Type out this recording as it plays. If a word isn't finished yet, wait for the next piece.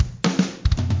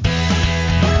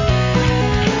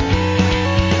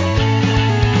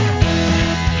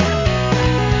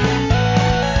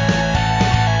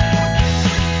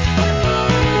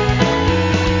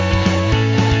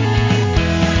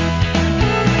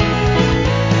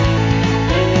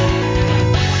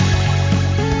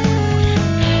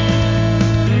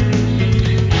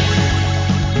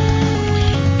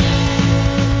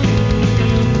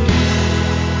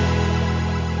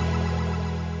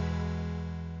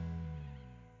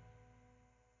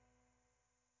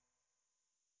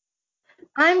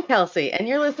I'm Kelsey, and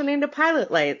you're listening to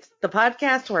Pilot Lights, the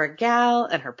podcast where a gal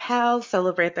and her pals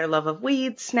celebrate their love of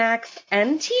weed, snacks,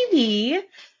 and TV.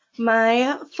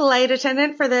 My flight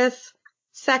attendant for this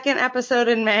second episode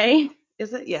in May,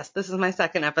 is it? Yes, this is my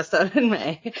second episode in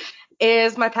May,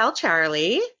 is my pal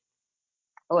Charlie.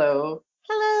 Hello.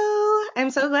 Hello. I'm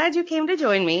so glad you came to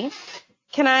join me.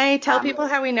 Can I tell Um, people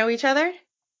how we know each other?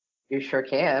 you sure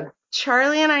can.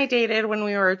 Charlie and I dated when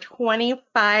we were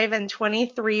 25 and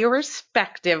 23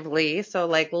 respectively, so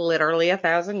like literally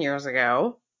 1,000 years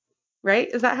ago, right?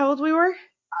 Is that how old we were?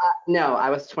 No, I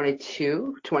was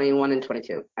 22, 21, and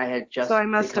 22. I had So just I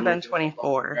must have become a been legal adult,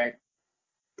 24. right?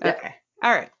 Yep. Okay.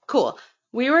 All right, cool.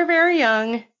 We were very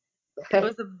young. It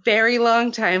was a very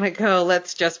long time ago,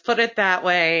 let's just put it that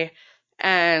way.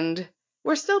 And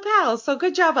we're still pals, so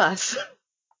good job us.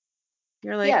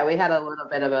 You're like, Yeah, we had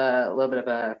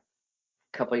a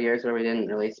couple years where we didn't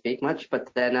really speak much, but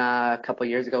then a couple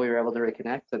years ago we were able to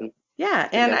reconnect and yeah,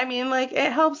 we're and good. I mean, like,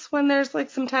 it helps when there's like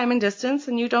some time and distance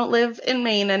and you don't live in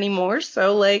Maine anymore.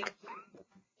 So, like,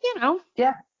 you know,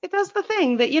 Yeah. it does the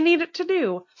thing that you need it to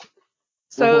do.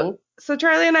 So, Mm-hmm. so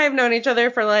Charlie and I have known each other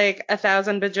for like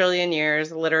 1,000 bajillion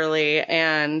years, literally.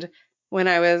 And when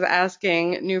I was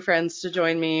asking new friends to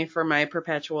join me for my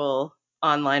perpetual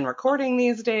online recording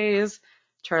these days,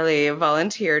 Charlie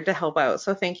volunteered to help out.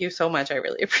 So thank you so much. I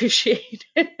really appreciate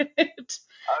it.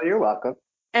 Oh, you're welcome.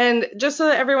 And just so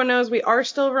that everyone knows, we are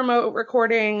still remote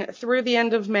recording through the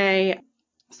end of May.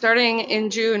 Starting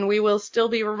in June, we will still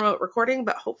be remote recording,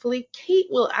 but hopefully Kate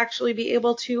will actually be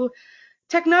able to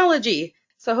technology.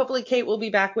 So hopefully Kate will be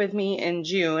back with me in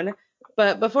June.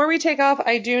 But before we take off,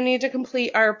 I do need to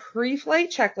complete our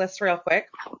pre-flight checklist real quick.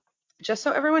 Just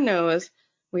so everyone knows,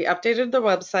 we updated the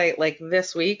website like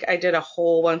this week. I did a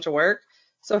whole bunch of work.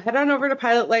 So head on over to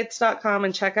pilotlights.com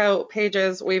and check out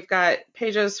pages. We've got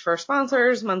pages for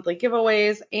sponsors, monthly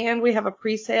giveaways, and we have a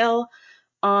pre-sale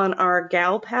on our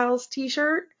Gal Pals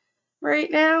t-shirt right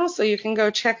now. So you can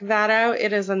go check that out.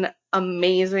 It is an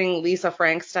amazing Lisa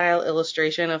Frank style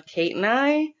illustration of Kate and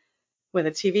I with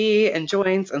a TV and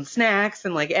joints and snacks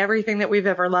and like everything that we've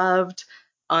ever loved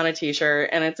on a t-shirt.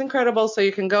 And it's incredible. So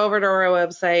you can go over to our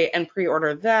website and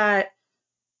pre-order that,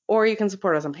 or you can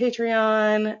support us on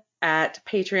Patreon at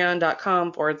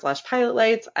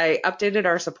patreon.com/pilotlights. I updated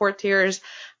our support tiers.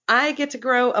 I get to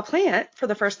grow a plant for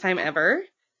the first time ever.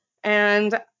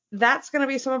 And that's going to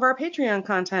be some of our Patreon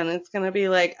content. It's going to be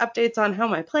like updates on how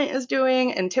my plant is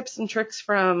doing and tips and tricks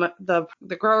from the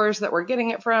growers that we're getting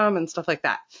it from and stuff like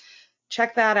that.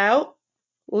 Check that out.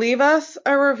 Leave us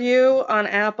a review on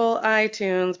Apple,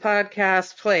 iTunes,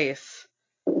 Podcast Place,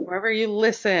 wherever you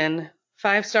listen.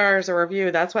 5 stars a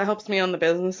review. That's what helps me on the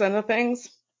business end of things.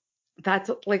 That's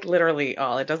like literally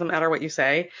all. It doesn't matter what you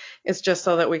say. It's just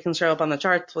so that we can show up on the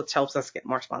charts, which helps us get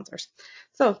more sponsors.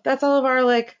 So that's all of our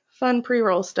like fun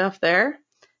pre-roll stuff there.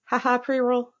 Haha,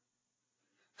 pre-roll.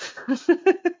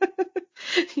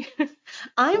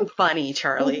 I'm funny,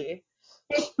 Charlie.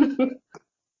 You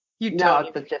No,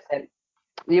 don't it just hit.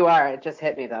 You are. It just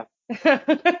hit me though. even.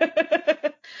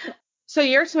 So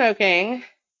you're smoking.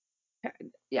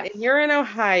 Yes. You're in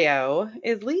Ohio.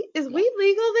 Is Yes. weed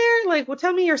legal there? Like, well,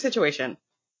 tell me your situation.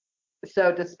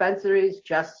 So dispensaries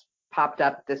just popped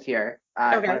up this year.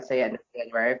 I Okay. want to say end of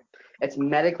January. It's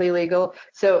medically legal,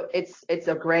 so it's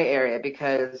a gray area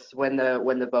because when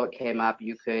the vote came up,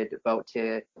 you could vote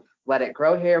to let it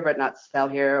grow here but not sell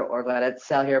here, or let it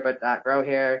sell here but not grow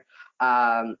here.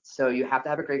 So you have to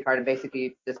have a green card, and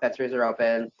basically dispensaries are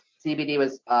open. CBD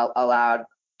was allowed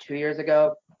 2 years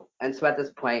ago, and so at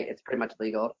this point, it's pretty much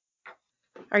legal.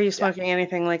 Are you Yeah. smoking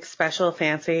anything like special,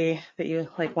 fancy that you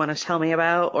like want to tell me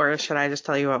about, or should I just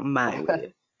tell you about my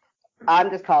weed? I'm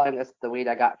just calling this the weed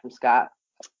I got from Scott.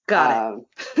 Got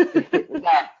it. Um, no.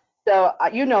 So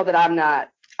you know that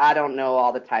I don't know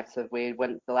all the types of weed.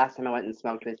 When the last time I went and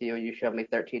smoked with you, you showed me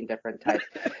 13 different types.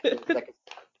 It was like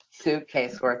a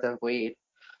suitcase worth of weed.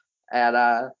 And,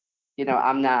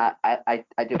 I'm not, I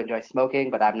do enjoy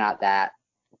smoking, but I'm not that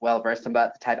well versed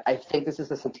about the type. I think this is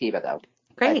a sativa, though.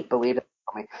 I Great. believe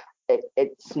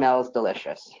it smells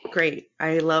delicious. Great.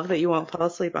 I love that you won't fall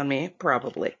asleep on me,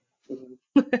 probably.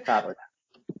 Mhm. Probably.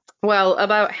 Well,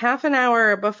 about half an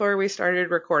hour before we started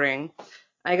recording,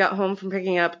 I got home from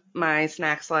picking up my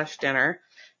snack/dinner,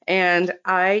 and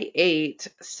I ate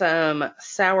some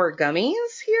sour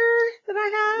gummies here that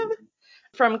I have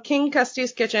from King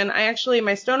Custy's Kitchen.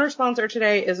 My stoner sponsor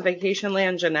today is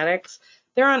Vacationland Genetics.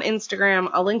 They're on Instagram.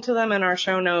 I'll link to them in our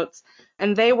show notes.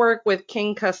 And they work with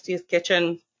King Custy's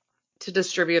Kitchen to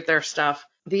distribute their stuff.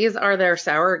 These are their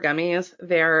sour gummies.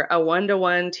 They're a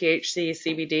 1-to-1 THC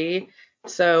CBD.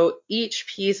 So each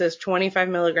piece is 25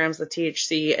 milligrams of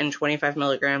THC and 25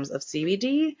 milligrams of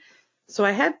CBD. So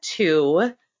I had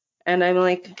two, and I'm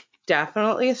like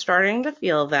definitely starting to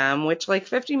feel them, which like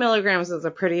 50 milligrams is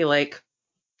a pretty like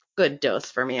good dose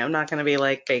for me. I'm not going to be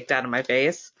like baked out of my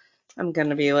face. I'm going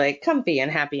to be like comfy and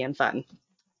happy and fun.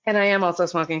 And I am also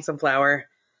smoking some flower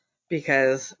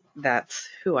because that's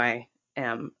who I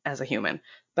am as a human,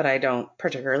 but I don't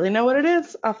particularly know what it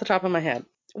is off the top of my head.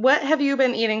 What have you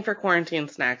been eating for quarantine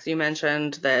snacks? You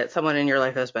mentioned that someone in your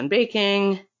life has been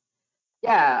baking.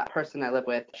 Yeah, person I live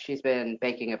with, she's been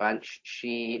baking a bunch.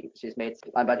 She's made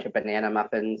a bunch of banana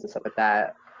muffins and stuff like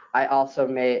that. I've also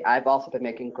been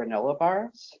making granola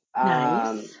bars,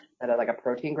 Nice. that are like a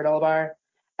protein granola bar.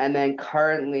 And then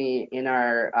currently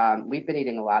we've been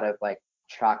eating a lot of like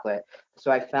chocolate.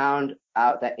 So I found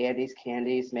out that Andy's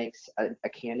Candies makes a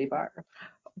candy bar.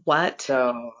 What?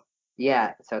 So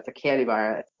yeah, so it's a candy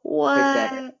bar. It's pretty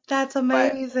sick, What? That's but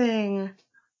amazing.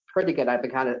 pretty good. I've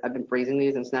been freezing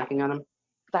these and snacking on them.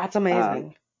 That's Um,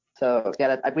 amazing. so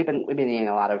yeah, we've been eating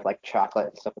a lot of like chocolate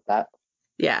and stuff like that.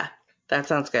 Yeah, that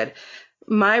sounds good.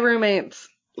 My roommate's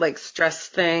like stress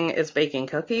thing is baking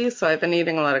cookies, so I've been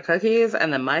eating a lot of cookies,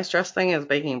 and then my stress thing is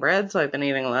baking bread, so I've been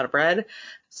eating a lot of bread.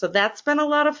 So that's been a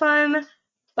lot of fun.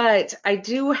 But I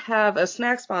do have a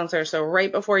snack sponsor, so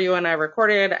right before you and I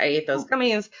recorded, I ate those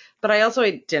gummies, but I also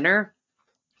ate dinner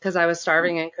because I was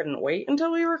starving and couldn't wait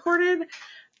until we recorded.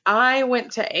 I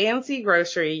went to ANC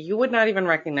Grocery. You would not even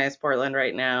recognize Portland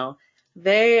right now.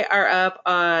 They are up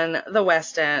on the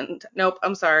West End. Nope,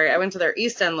 I'm sorry. I went to their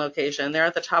East End location. They're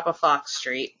at the top of Fox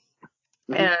Street.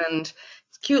 Mm-hmm. And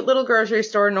it's a cute little grocery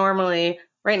store normally.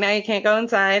 Right now you can't go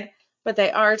inside, but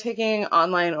they are taking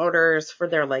online orders for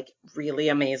their like really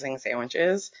amazing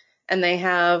sandwiches. And they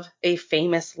have a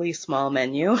famously small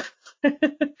menu.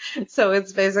 So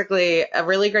it's basically a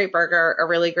really great burger, a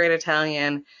really great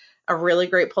Italian, a really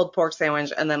great pulled pork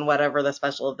sandwich, and then whatever the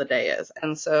special of the day is.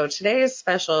 And so today's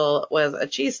special was a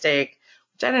cheesesteak,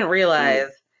 which I didn't Mm-hmm. realize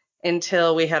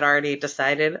until we had already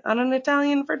decided on an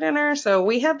Italian for dinner. So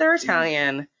we had their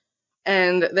Italian,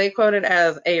 and they quote it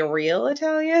as a real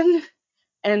Italian.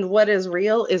 And what is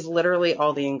real is literally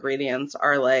all the ingredients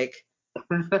are like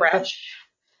fresh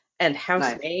and house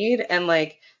Nice. made. And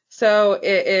like, so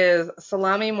it is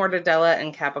salami, mortadella,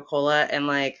 and capicola, and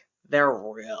like, they're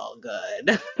real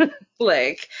good.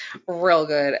 Like, real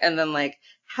good. And then like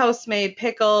house made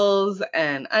pickles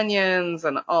and onions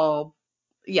and all.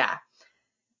 Yeah.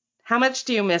 How much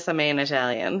do you miss a Maine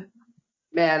Italian?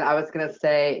 Man, I was gonna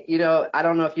say, I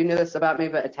don't know if you knew this about me,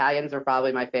 but Italians are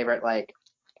probably my favorite like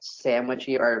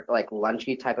sandwichy or like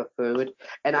lunchy type of food.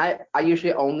 And I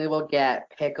usually only will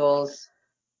get pickles,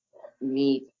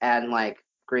 meat, and like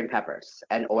green peppers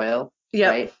and oil, Yep.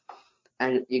 right?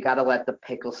 And you gotta let the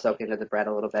pickles soak into the bread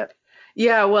a little bit.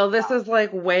 Yeah, well, this is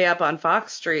like way up on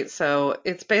Fox Street, so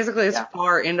it's basically as Yeah.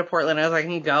 far into Portland as I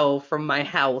can go from my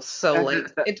house. So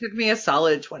like it took me a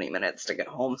solid 20 minutes to get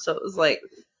home. So it was like,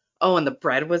 oh, and the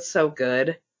bread was so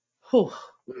good. Whew.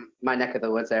 My neck of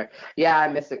the woods there. Yeah, I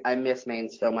miss it. I miss Maine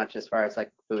so much as far as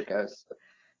like food goes.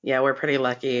 Yeah, we're pretty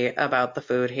lucky about the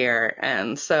food here.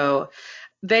 And so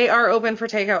they are open for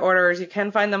takeout orders. You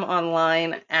can find them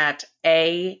online at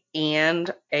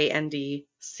ANDC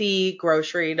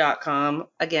grocery.com.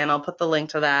 Again, I'll put the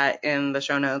link to that in the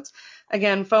show notes.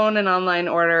 Again, phone and online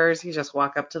orders. You just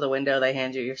walk up to the window, they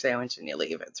hand you your sandwich, and you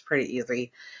leave. It's pretty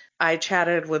easy. I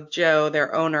chatted with Joe,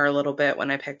 their owner, a little bit when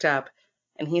I picked up,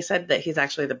 and he said that he's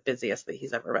actually the busiest that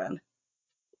he's ever been,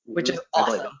 which is I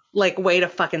believe it. awesome. Like, way to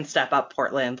fucking step up,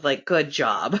 Portland. Like, good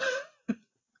job.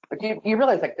 But you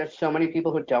realize like there's so many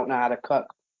people who don't know how to cook.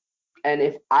 And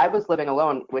if I was living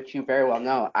alone, which you very well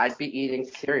know, I'd be eating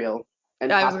cereal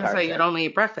and I was Pop going to say, Tarts. you'd only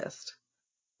eat breakfast.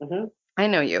 Mm-hmm. I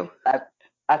know you.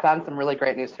 I found some really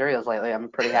great new cereals lately. I'm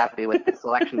pretty happy with the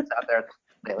selections out there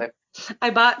lately.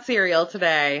 I bought cereal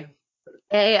today.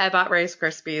 I bought Rice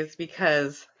Krispies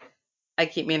because I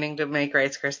keep meaning to make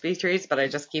Rice Krispie treats, but I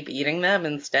just keep eating them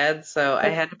instead. So I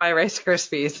had to buy Rice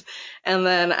Krispies. And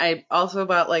then I also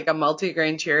bought like a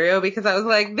multi-grain Cheerio because I was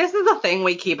like, this is a thing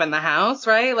we keep in the house,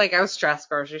 right? Like I was stressed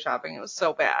grocery shopping. It was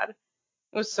so bad.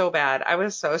 It was so bad. I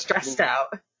was so stressed out.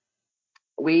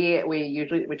 We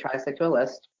usually we try to stick to a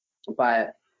list,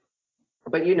 but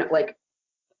like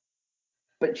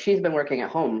but she's been working at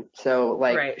home, so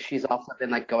like Right. she's also been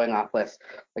like going off list.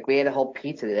 Like we ate a whole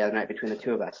pizza the other night between the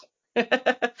two of us.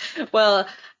 Well,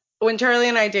 when Charlie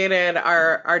and I dated,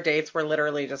 our dates were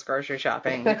literally just grocery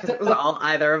shopping because it was all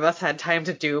either of us had time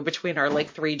to do between our like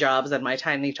three jobs and my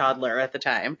tiny toddler at the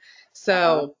time.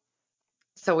 Uh-huh.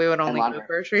 So we would And only go laundry.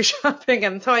 grocery shopping,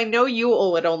 and so I know you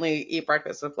all would only eat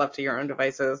breakfast if left to your own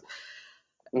devices.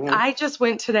 Mm-hmm. I just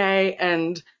went today,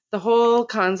 and the whole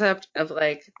concept of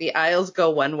like the aisles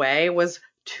go one way was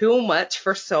too much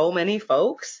for so many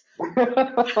folks.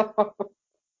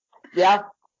 Yeah,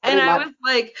 And pretty I much. was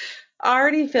like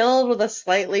already filled with a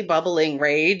slightly bubbling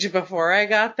rage before I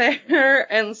got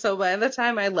there. And so by the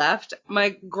time I left, my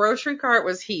grocery cart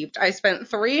was heaped. I spent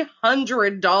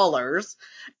 $300.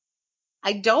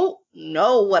 I don't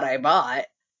know what I bought.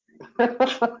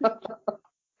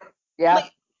 Yeah,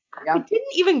 Like, I yeah.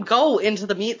 didn't even go into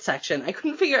the meat section. I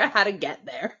couldn't figure out how to get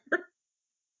there.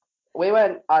 We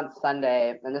went on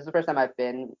Sunday, and this is the first time I've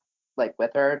been like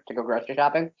with her to go grocery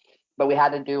shopping. But we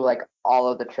had to do like all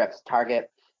of the trips. Target,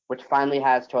 which finally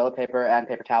has toilet paper and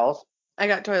paper towels. I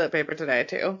got toilet paper today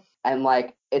too. And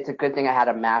like, it's a good thing I had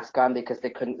a mask on because they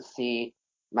couldn't see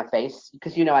my face.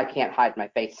 Because I can't hide my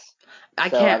face. I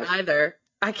So can't either.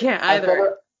 I can't I was, either.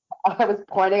 literally, I was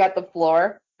pointing at the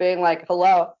floor, being like,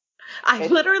 "Hello." I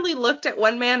It's literally looked at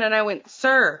one man and I went,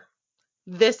 "Sir,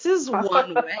 this is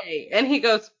one way." And he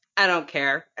goes, "I don't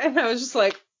care." And I was just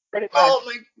like, pretty much. "Oh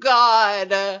my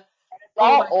God." It's Oh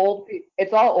all my. old.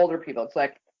 It's all older people. It's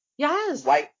like Yes.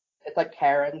 white. It's like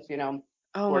Karens,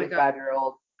 Oh my God.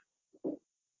 45-year-old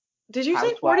Did you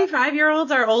say housewives.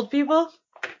 45-year-olds are old people?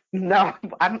 No,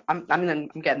 I'm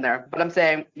getting there, but I'm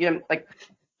saying, like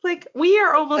Like, we are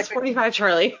like almost 45,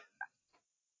 Charlie.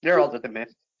 you're older than me.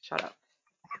 Shut up.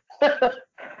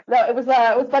 No, it was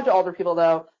a bunch of older people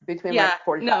though, between Yeah, like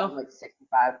 45 no, and like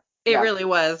 65. it Yeah. really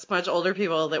was much older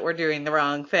people that were doing the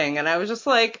wrong thing. And I was just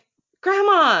like,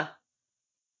 Grandma,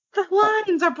 the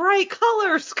lines are bright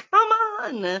colors. Come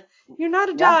on. You're not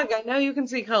a Yeah. dog. I know you can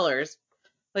see colors.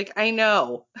 Like, I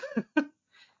know.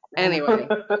 Anyway,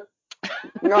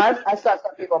 I saw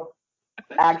some people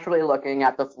actually looking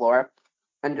at the floor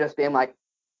and just being like,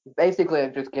 basically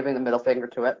just giving the middle finger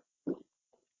to it.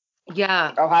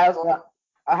 yeah. Ohio's a lot.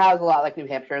 Ohio's a lot like New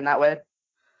Hampshire in that way.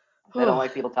 They don't Whew.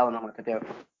 like people telling them what to do.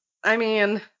 I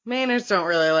mean, Mainers don't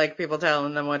really like people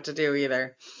telling them what to do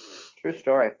either. True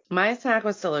story. My snack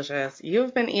was delicious.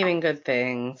 You've been eating good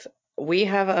things. We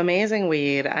have amazing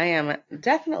weed. I am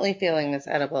definitely feeling this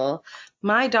edible.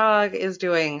 My dog is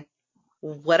doing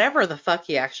whatever the fuck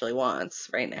he actually wants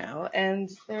right now, and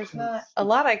there's not a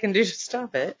lot I can do to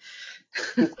stop it.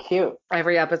 He's cute.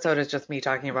 Every episode is just me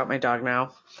talking about my dog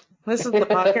now. This is the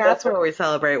podcast where we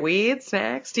celebrate weed,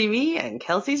 snacks, TV, and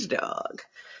Kelsey's dog.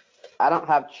 I don't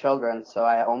have children, so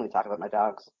I only talk about my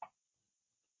dogs.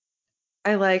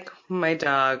 I like my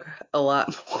dog a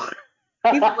lot more.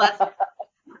 He's less Oh,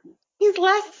 he's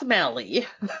less smelly.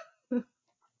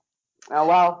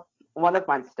 well, one of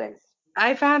mine stinks.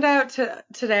 I found out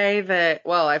today that,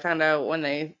 well, I found out when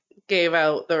they gave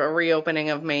out the reopening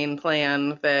of Maine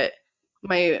plan that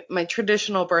my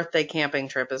traditional birthday camping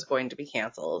trip is going to be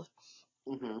canceled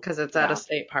Hmm. because it's at a Yeah.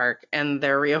 state park and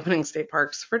they're reopening state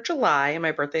parks for July and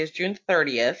my birthday is June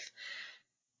 30th.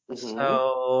 Hmm.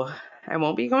 So I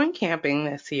won't be going camping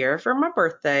this year for my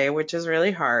birthday, which is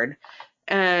really hard.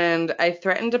 And I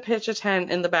threatened to pitch a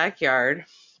tent in the backyard,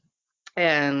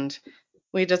 and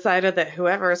we decided that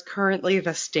whoever is currently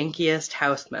the stinkiest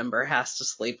house member has to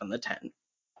sleep in the tent.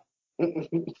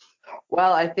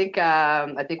 Well, I think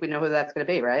we know who that's gonna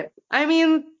be, right? I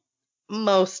mean,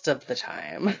 most of the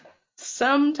time.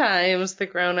 Sometimes the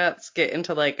grown-ups get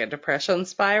into like a depression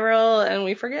spiral and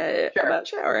we forget Sure. about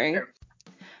showering. Sure.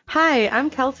 Hi, I'm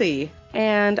Kelsey,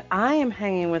 and I am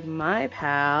hanging with my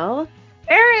pal,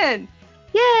 Erin!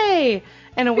 Yay!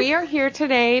 And we are here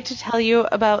today to tell you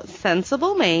about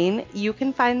Sensible Maine. You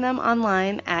can find them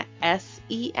online at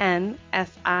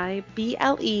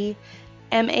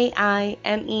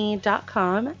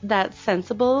Sensiblemaine.com. That's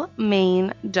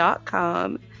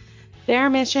sensiblemaine.com. Their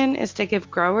mission is to give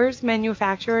growers,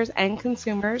 manufacturers, and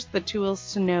consumers the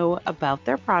tools to know about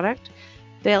their product.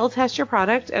 They'll test your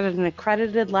product at an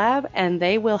accredited lab, and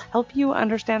they will help you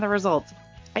understand the results.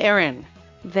 Erin,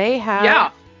 they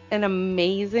have an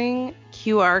amazing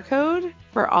QR code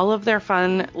for all of their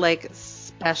fun, like,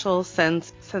 special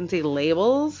Scentsy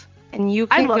labels. And you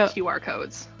I can love QR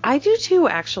codes. I do too,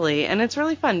 actually. And it's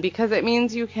really fun because it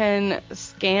means you can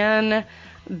scan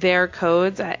their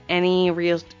codes at any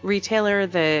retailer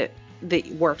that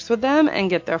works with them and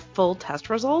get their full test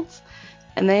results.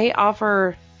 And they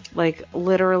offer like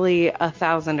literally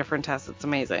 1,000 different tests. It's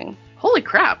amazing. Holy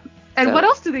crap. And So- what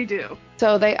else do they do?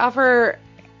 So they offer,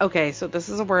 okay, so this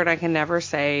is a word I can never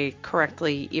say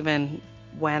correctly, even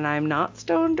when I'm not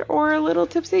stoned or a little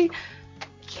tipsy.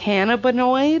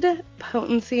 Cannabinoid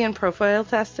potency and profile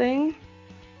testing.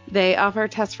 They offer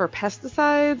tests for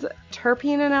pesticides,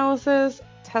 terpene analysis,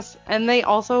 tests, and they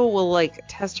also will like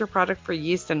test your product for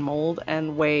yeast and mold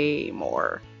and way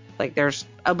more. Like, there's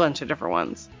a bunch of different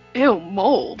ones. Ew,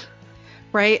 mold.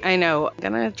 Right? I know. I'm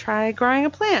gonna try growing a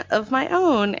plant of my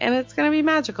own, and it's gonna be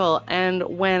magical.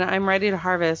 And when I'm ready to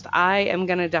harvest, I am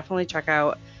gonna definitely check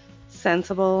out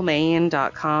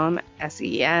sensiblemaine.com,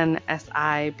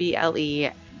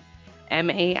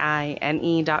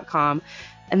 SENSIBLEMAINE.com,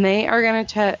 and they are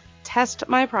gonna test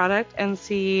my product and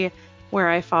see where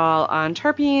I fall on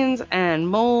terpenes and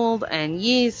mold and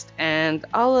yeast and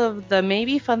all of the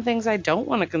maybe fun things I don't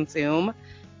want to consume.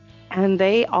 And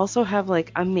they also have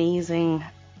like amazing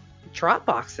drop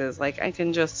boxes. Like, I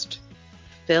can just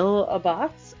fill a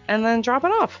box and then drop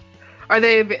it off.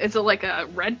 Is it like a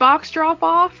red box drop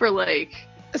off or like?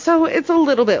 So it's a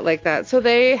little bit like that. So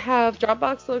they have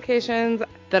Dropbox locations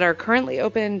that are currently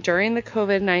open during the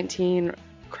COVID-19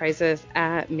 crisis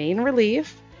at Maine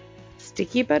Relief,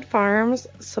 Sticky Bud Farms,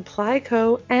 Supply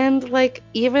Co., and like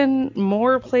even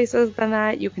more places than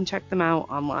that. You can check them out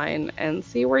online and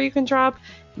see where you can drop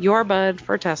your bud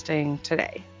for testing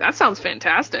today. That sounds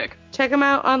fantastic. Check them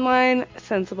out online,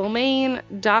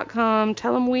 sensiblemaine.com.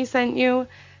 Tell them we sent you.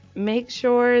 Make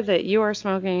sure that you are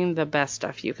smoking the best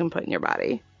stuff you can put in your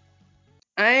body.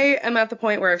 I am at the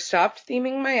point where I've stopped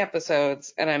theming my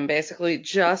episodes and I'm basically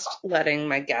just letting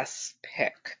my guests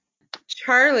pick.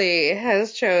 Charlie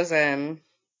has chosen.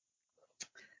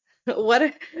 What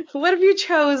have you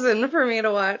chosen for me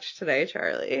to watch today,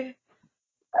 Charlie?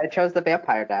 I chose The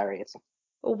Vampire Diaries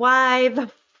Why the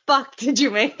fuck did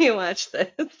you make me watch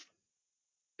this?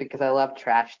 because I love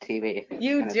trash TV.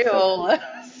 You and do it's so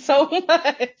so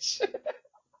much.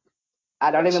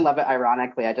 I don't even love it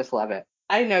ironically. I just love it.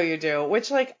 I know you do,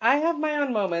 which, like, I have my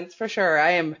own moments for sure.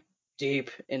 I am deep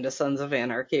into Sons of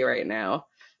Anarchy right now.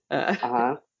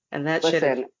 Uh-huh. And that shit is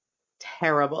Listen,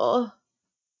 terrible.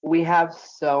 we have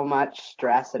so much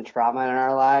stress and trauma in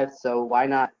our lives, so why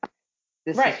not?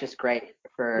 This Right. is just great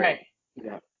for, Right. you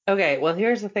know. Okay, well,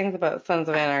 here's the things about Sons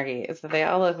of Anarchy is that they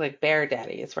all look like bear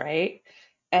daddies, right?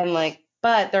 And like,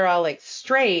 but they're all like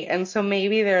straight, and so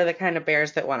maybe they're the kind of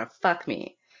bears that want to fuck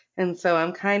me. And so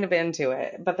I'm kind of into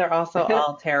it, but they're also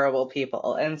all terrible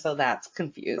people, and so that's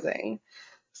confusing.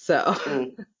 So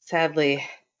sadly,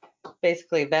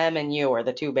 basically them and you are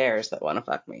the two bears that want to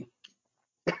fuck me.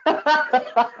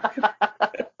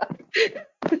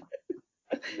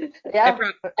 Yeah.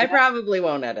 I probably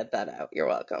won't edit that out. You're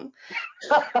welcome.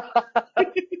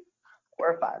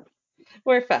 We're fine.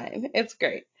 We're fine. It's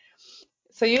great.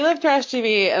 So you love trash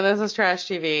TV, and this is trash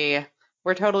TV.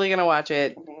 We're totally going to watch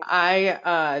it.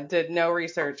 I did no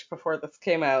research before this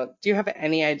came out. Do you have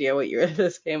any idea what year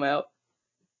this came out?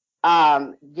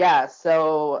 Yeah,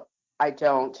 so I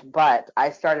don't, but I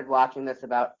started watching this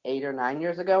about 8 or 9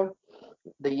 years ago,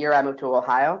 the year I moved to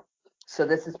Ohio. So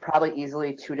this is probably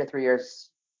easily 2 to 3 years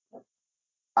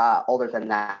older than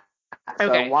that. So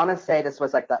Okay. I want to say this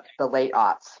was like the late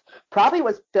aughts. Probably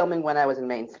was filming when I was in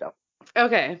Maine still.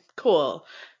 Okay, cool.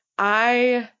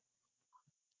 I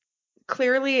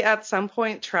clearly at some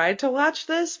point tried to watch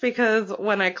this because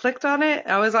when I clicked on it,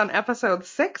 I was on episode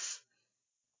 6,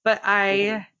 but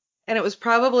and it was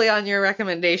probably on your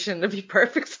recommendation, to be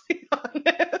perfectly honest.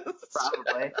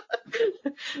 Probably.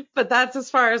 But that's as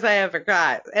far as I ever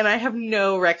got, and I have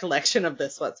no recollection of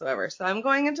this whatsoever, so I'm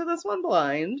going into this one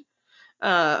blind.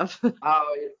 Oh,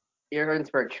 you're in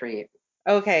for a treat.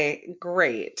 Okay,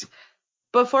 great.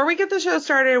 Before we get the show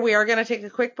started, we are going to take a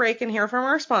quick break and hear from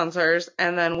our sponsors,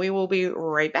 and then we will be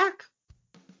right back.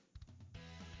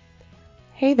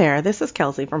 Hey there, this is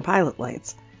Kelsey from Pilot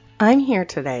Lights. I'm here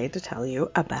today to tell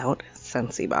you about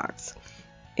SensiBox.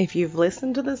 If you've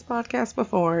listened to this podcast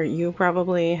before, you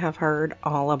probably have heard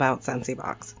all about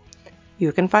SensiBox.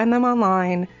 You can find them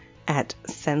online at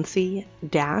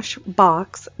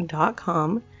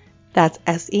sensi-box.com. That's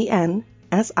sensi-box.com.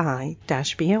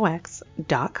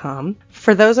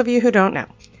 For those of you who don't know,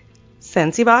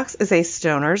 SensiBox is a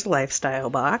stoner's lifestyle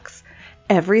box.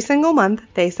 Every single month,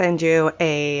 they send you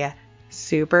a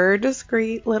super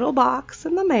discreet little box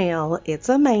in the mail. It's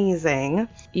amazing.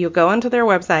 You go onto their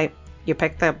website, you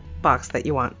pick the box that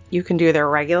you want. You can do their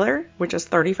regular, which is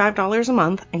 $35 a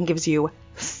month and gives you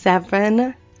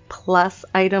 7+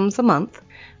 items a month.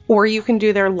 Or you can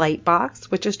do their light box,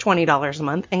 which is $20 a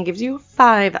month and gives you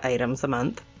 5 items a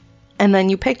month. And then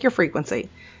you pick your frequency.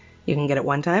 You can get it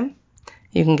one time.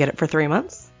 You can get it for 3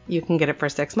 months. You can get it for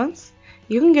 6 months.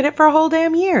 You can get it for a whole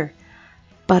damn year.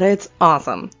 But it's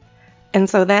awesome. And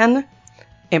so then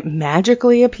it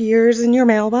magically appears in your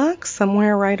mailbox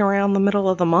somewhere right around the middle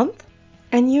of the month,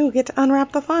 and you get to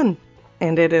unwrap the fun.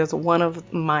 And it is one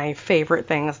of my favorite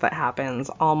things that happens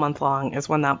all month long is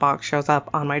when that box shows up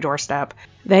on my doorstep.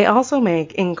 They also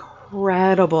make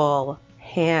incredible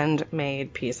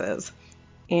handmade pieces.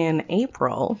 in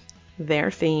April, their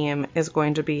theme is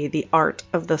going to be the Art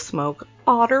of the Smoke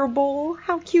Otter Bowl.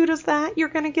 How cute is that? You're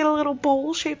going to get a little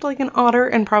bowl shaped like an otter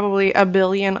and probably a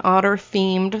billion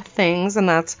otter-themed things, and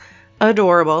that's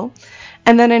adorable.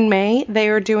 And then in May, they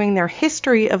are doing their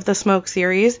History of the Smoke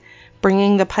series,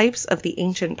 bringing the pipes of the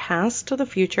ancient past to the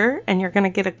future, and you're going to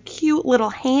get a cute little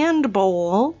hand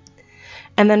bowl.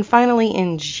 And then finally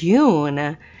in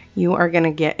June, you are going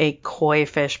to get a koi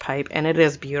fish pipe, and it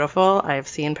is beautiful. I've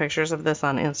seen pictures of this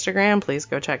on Instagram. Please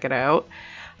go check it out.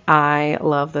 I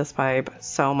love this pipe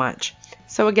so much.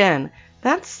 So again,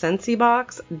 that's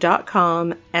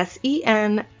sensibox.com,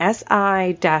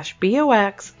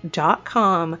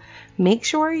 sensi-box.com. Make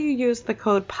sure you use the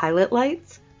code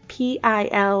PILOTLIGHTS,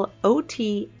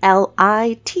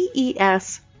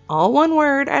 PILOTLITES, all one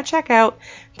word at checkout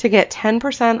to get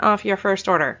 10% off your first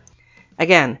order.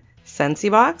 Again,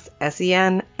 Sensibox,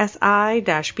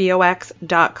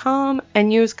 sensi-box.com,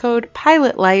 and use code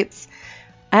PILOTLIGHTS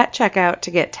at checkout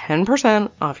to get 10%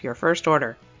 off your first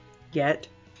order. Get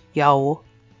yo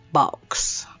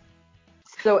box.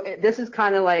 So this is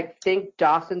kind of like, think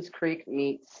Dawson's Creek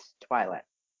meets Twilight.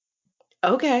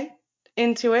 Okay,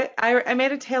 into it. I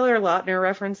made a Taylor Lautner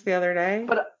reference the other day.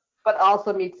 But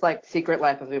also meets like Secret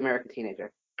Life of the American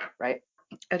Teenager, right?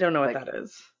 I don't know what Like, that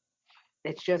is.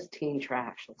 It's just teen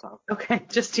trash, that's all. Okay,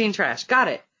 just teen trash. Got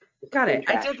it.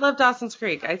 I did love Dawson's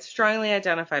Creek. I strongly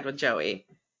identified with Joey.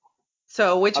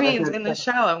 So, which means in the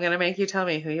show, I'm going to make you tell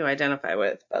me who you identify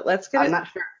with. But let's get I'm not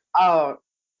sure. Oh,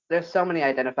 there's so many I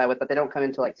identify with, but they don't come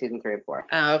into like season 3 and 4.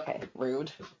 Oh, okay.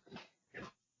 Rude.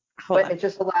 But it's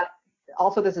just a lot.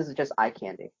 Also, this is just eye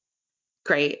candy.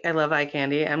 Great. I love eye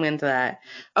candy. I'm into that.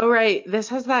 Oh, right. This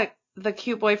has the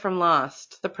cute boy from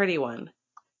Lost, the pretty one.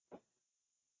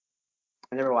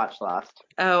 I never watched Lost.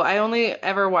 Oh, I only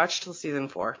ever watched till season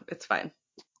 4. It's fine.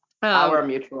 Our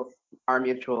mutual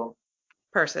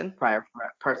person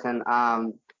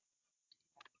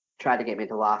tried to get me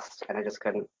to Lost, and I just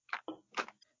couldn't.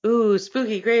 Ooh,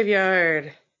 spooky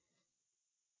graveyard.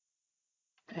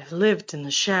 I've lived in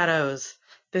the shadows.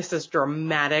 This is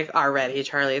dramatic already,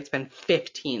 Charlie. It's been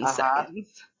 15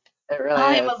 seconds. It really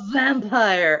I'm a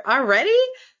vampire. Already?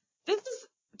 This is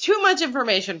too much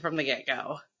information from the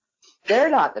get-go.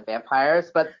 They're not the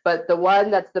vampires, but the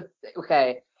one that's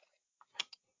okay.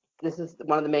 This is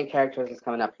one of the main characters is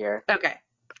coming up here. Okay,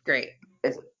 great.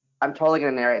 I'm totally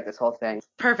going to narrate this whole thing.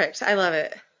 Perfect. I love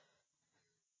it.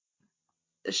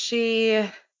 She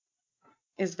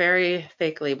is very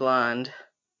fakely blonde.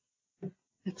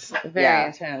 It's very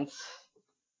intense.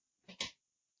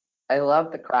 I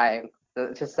love the crying.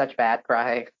 It's just such bad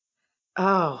crying.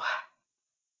 Oh.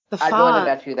 I'd willing to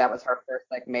bet you that was her first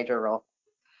like major role.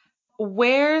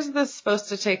 Where's this supposed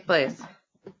to take place?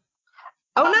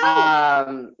 Oh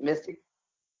no! Mystic.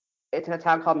 It's in a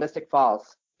town called Mystic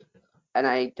Falls, and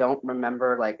I don't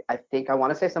remember. Like, I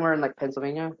want to say somewhere in like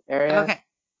Pennsylvania area. Okay.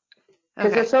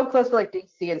 Because they're so close to like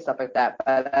DC and stuff like that,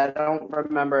 but I don't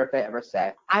remember if they ever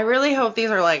say. I really hope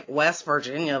these are like West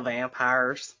Virginia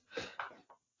vampires.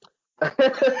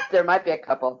 There might be a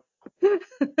couple.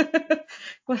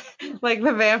 Like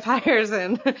the vampires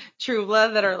in True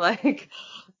Blood that are like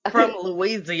from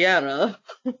Louisiana.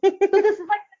 So this is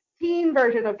like the teen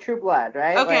version of True Blood,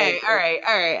 right? Okay, like, all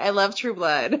right. I love True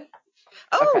Blood.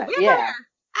 Oh, okay, yeah.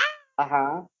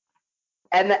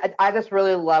 And I just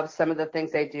really love some of the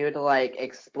things they do to like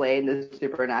explain the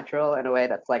supernatural in a way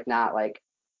that's like not like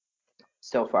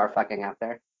so far fucking out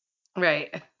there.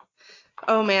 Right.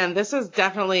 Oh man, this is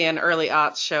definitely an early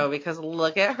aughts show because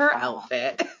look at her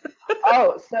outfit.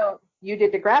 Oh, so you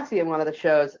did Degrassi in one of the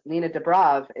shows. Nina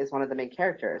Dobrev is one of the main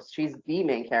characters. She's the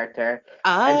main character.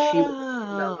 Oh. And she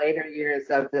was in the later years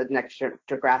of the next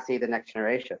Degrassi, The Next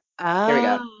Generation. Oh. Here we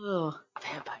go.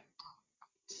 Vampire.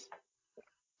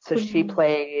 So she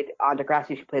played on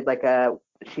Degrassi. She played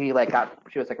she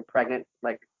was like a pregnant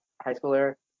like high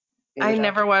schooler. I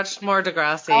never watched more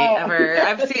Degrassi ever.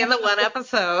 I've seen the one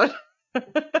episode.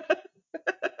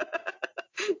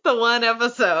 The one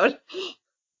episode.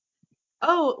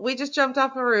 Oh, we just jumped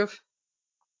off a roof.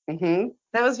 Mm-hmm.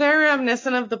 That was very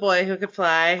reminiscent of The Boy Who Could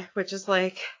Fly, which is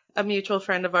like a mutual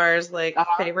friend of ours, like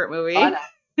favorite movie. I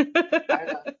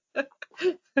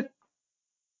know.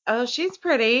 Oh, she's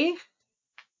pretty.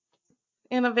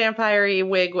 In a vampire-y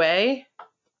wig way.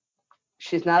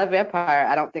 She's not a vampire.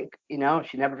 I don't think,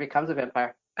 she never becomes a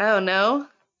vampire. Oh, no?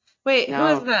 Wait, no.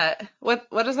 Who is that? What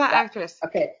is that actress?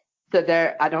 Okay,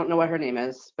 so I don't know what her name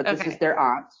is, but this is their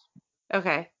aunt.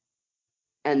 Okay.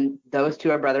 And those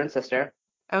two are brother and sister.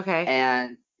 Okay.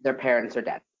 And their parents are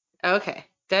dead. Okay.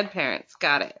 Dead parents.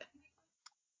 Got it.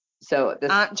 So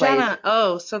this Aunt Jenna.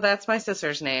 Oh, so that's my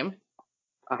sister's name.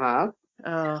 Uh-huh.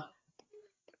 Oh,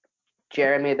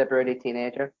 Jeremy, the broody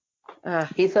teenager. uh,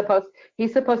 He's supposed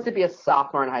to be a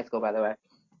sophomore in high school, by the way.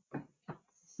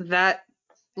 that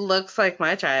looks like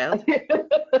my child.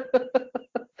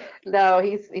 No,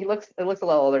 it looks a little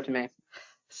older to me.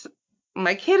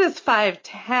 My kid is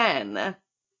 5'10". I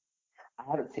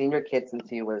haven't seen your kid since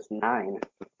he was 9.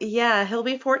 Yeah, he'll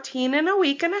be 14 in a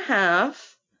week and a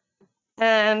half.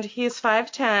 And he's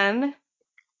 5'10".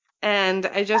 And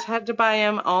I just had to buy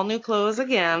him all new clothes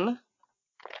again.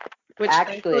 Which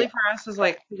thankfully Actually, for us is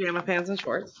like pajama pants and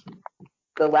shorts.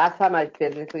 the last time I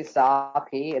physically saw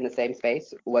P in the same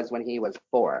space was when he was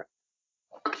 4.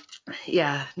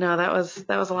 Yeah, no, that was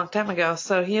a long time ago.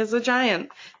 So he is a giant.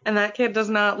 And that kid does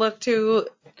not look too,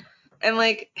 and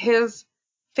like his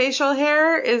facial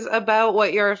hair is about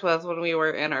what yours was when we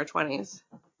were in our 20s.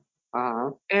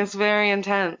 Uh-huh. It's very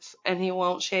intense and he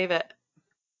won't shave it.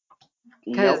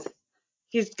 Because Nope.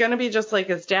 he's gonna be just like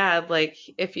his dad. Like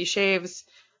if he shaves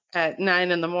at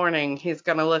 9 in the morning, he's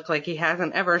gonna look like he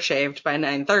hasn't ever shaved by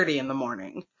 9:30 in the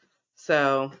morning.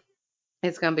 So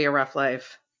it's gonna be a rough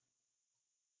life.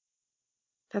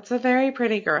 That's a very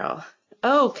pretty girl.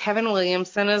 Oh, Kevin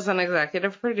Williamson is an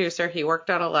executive producer. He worked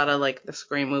on a lot of like the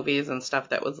Scream movies and stuff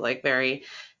that was like very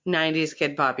 90s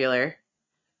kid popular,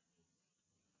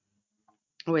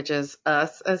 which is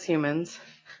us as humans.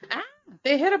 Ah,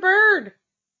 they hit a bird.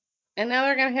 And now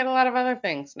they're gonna hit a lot of other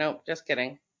things. Nope, just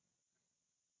kidding.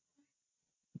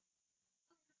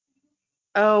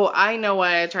 Oh, I know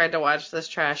why I tried to watch this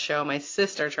trash show. My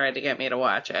sister tried to get me to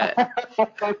watch it.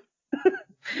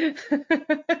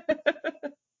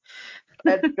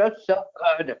 It's just so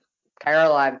good.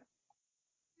 Caroline.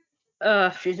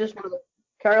 Ugh, She's just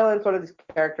Caroline's one of these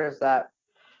characters that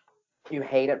you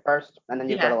hate at first and then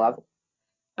you grow to yeah. love.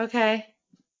 Okay.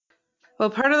 Well,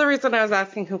 part of the reason I was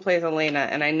asking who plays Elena,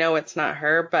 and I know it's not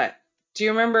her, but do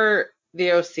you remember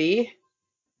the OC?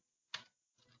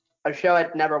 A show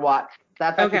I'd never watched.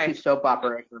 That's actually too Okay. soap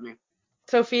opera for me.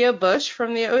 Sophia Bush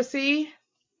from the OC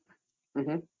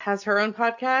hmm has her own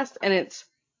podcast, and it's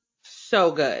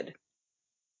so good.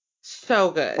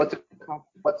 So good. What's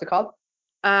it called?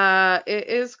 It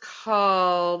is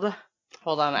called.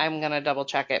 Hold on, I'm gonna double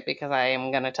check it because I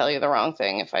am gonna tell you the wrong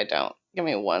thing if I don't. Give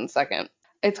me 1 second.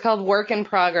 It's called Work in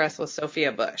Progress with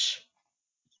Sophia Bush.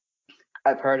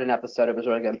 I've heard an episode. It was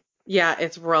really good. Yeah,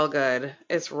 it's real good.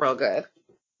 It's real good.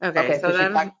 Okay, Okay, so so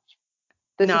that is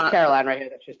this is not Caroline right here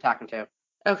that she's talking to.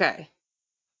 okay.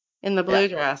 In the Yeah. blue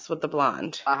dress with the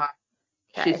blonde. Uh-huh.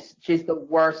 Okay. She's the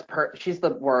worst she's the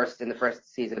worst in the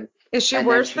first season. Is she And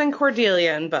then worse than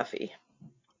Cordelia and Buffy?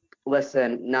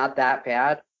 listen, not that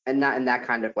bad and not in that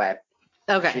kind of way.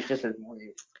 Okay. She's just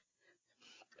annoying.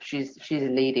 She's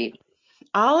needy.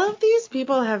 All of these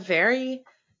people have very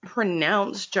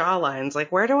pronounced jawlines.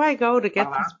 Like, where do I go to get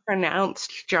Uh-huh. this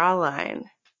pronounced jawline?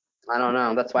 I don't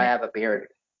know. That's why I have a beard.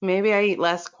 Maybe I eat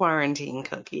less quarantine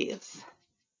cookies.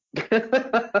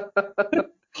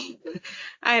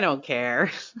 I don't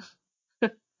care.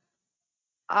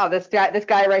 Oh, this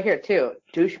guy right here too.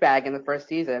 Douchebag in the first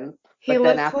season. He But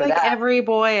then looks after like that, every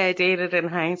boy I dated in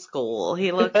high school.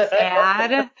 He looks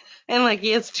sad and like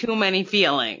he has too many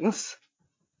feelings.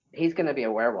 he's gonna be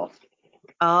a werewolf.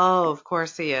 Oh, of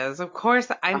course he is. Of course,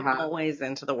 I'm Uh-huh. always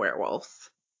into the werewolves.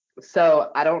 So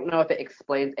I don't know if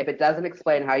it doesn't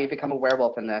explain how you become a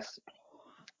werewolf in this.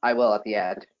 I will at the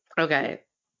end. Okay.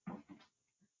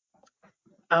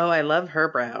 Oh, I love her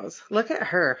brows. Look at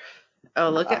her. Oh,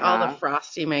 look at all the Uh-huh.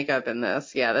 frosty makeup in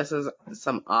this. Yeah, this is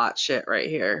some odd shit right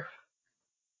here.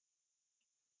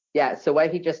 Yeah, so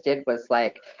what he just did was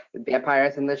like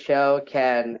vampires in the show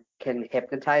can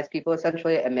hypnotize people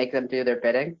essentially and make them do their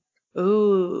bidding.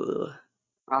 Ooh.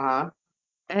 Uh-huh.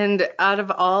 And out of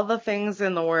all the things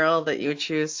in the world that you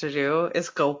choose to do is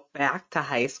go back to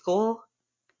high school,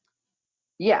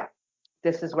 Yeah.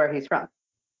 This is where he's from.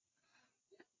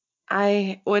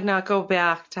 I would not go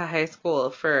back to high school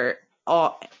for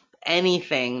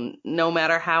anything, no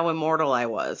matter how immortal I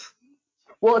was.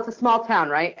 Well, it's a small town,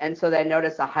 right? And so they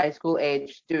notice a high school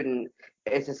age student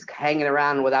is just hanging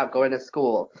around without going to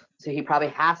school. So he probably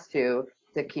has to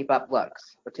keep up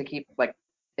looks or to keep like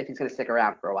if he's gonna stick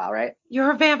around for a while, right?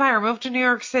 You're a vampire. Move to New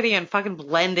York City and fucking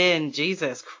blend in.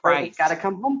 Jesus But he's got to Christ.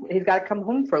 come home. He's got to come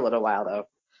home for a little while though.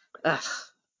 Ugh.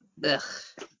 Ugh.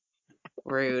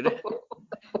 Rude.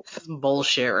 This is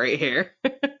bullshit right here.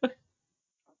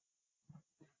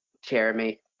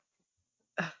 Jeremy.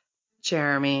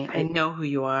 Jeremy, I know who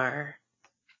you are.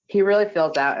 He really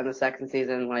fills out in the second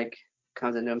season, like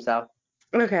comes into himself.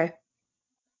 Okay.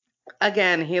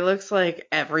 Again, he looks like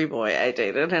every boy I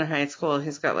dated in high school.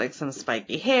 He's got like some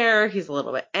spiky hair. He's a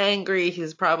little bit angry.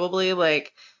 He's probably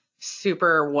like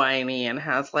super whiny and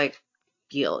has like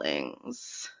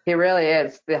feelings. He really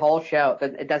is. The whole show,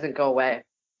 it doesn't go away.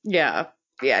 Yeah.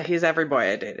 Yeah, he's every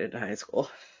boy I dated in high school.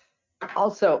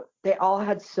 Also, they all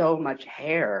had so much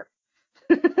hair.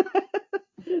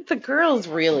 The girls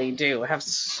really do have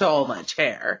so much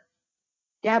hair.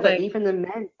 Yeah, but Like, even the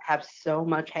men have so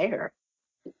much hair.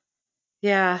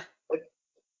 yeah.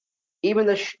 Even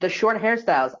the short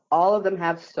hairstyles, all of them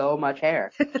have so much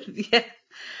hair. Yeah.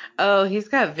 Oh, he's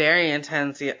got very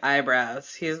intense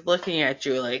eyebrows. He's looking at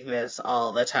you like this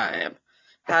all the time.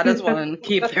 How does one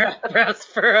keep their eyebrows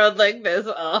furrowed like this?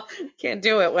 Oh, can't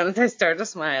do it. Once I start to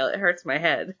smile, it hurts my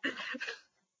head.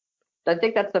 I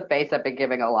think that's the face I've been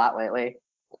giving a lot lately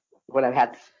when I've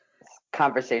had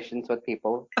conversations with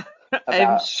people I'm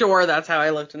about sure that's how I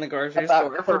looked in the grocery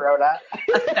store for Corona.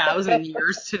 1,000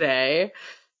 years today.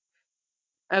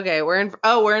 Okay, we're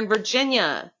in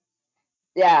Virginia.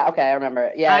 Yeah, okay, I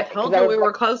remember. Yeah, I told you we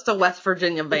were close to West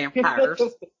Virginia vampires.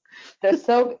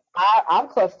 I'm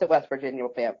close to West Virginia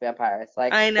vampires,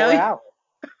 like I 4 know. hours.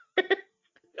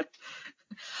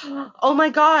 Oh my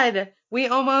God. We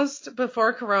almost,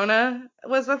 before Corona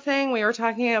was a thing, we were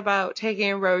talking about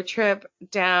taking a road trip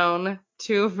down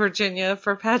to Virginia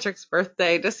for Patrick's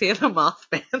birthday to see the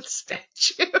Mothman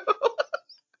statue.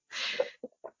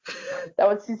 That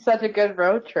would be such a good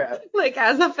road trip. Like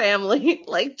as a family,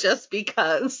 like just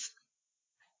because.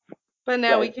 But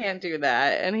now we Like, can't do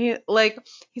that. And he's like,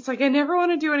 I never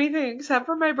want to do anything except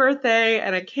for my birthday,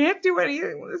 and I can't do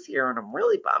anything this year, and I'm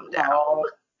really bummed out.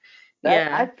 no,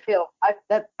 Yeah.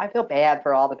 I feel bad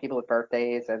for all the people with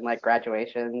birthdays and like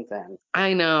graduations and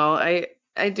I know.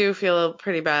 I do feel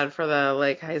pretty bad for the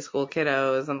like high school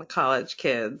kiddos and the college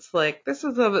kids. Like this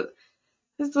is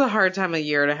a hard time of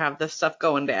year to have this stuff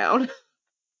going down.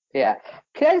 yeah.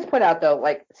 Can I just point out though,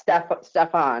 like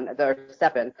Stefan,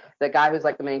 the guy who's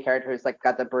like the main character who's like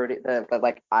got the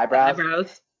like The eyebrows,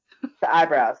 eyebrows, the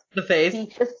eyebrows. the face. He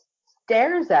just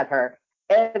stares at her.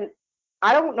 And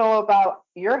I don't know about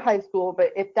your high school,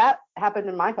 but if that happened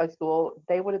in my high school,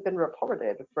 they would have been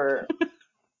reported for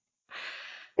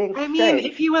being I mean, if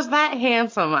strange. he was that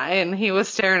handsome and he was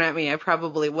staring at me, I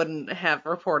probably wouldn't have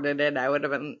reported it. I would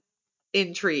have been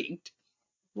intrigued.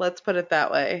 Let's put it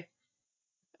that way.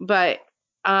 But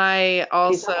I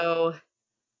He's also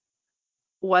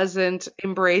wasn't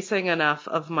embracing enough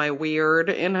of my weird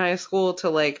in high school to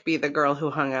like be the girl who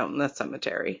hung out in the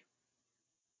cemetery.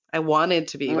 I wanted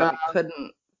to be, but uh, I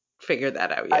couldn't figure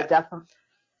that out I yet. definitely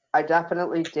I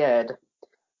definitely did,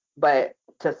 but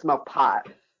to smoke pot,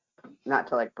 not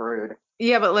to like brood.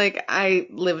 Yeah, but like I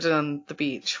lived on the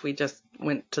beach. We just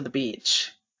went to the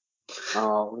beach.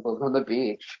 Oh, we was on the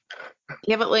beach.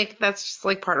 Yeah, but like that's just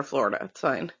like part of Florida. It's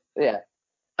fine. Yeah.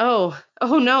 Oh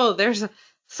no,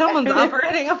 someone's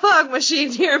operating a fog machine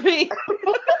near me.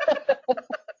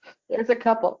 There's a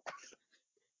couple.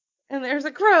 And there's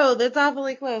a crow that's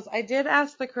awfully close. I did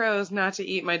ask the crows not to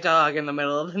eat my dog in the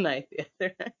middle of the night the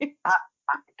other night.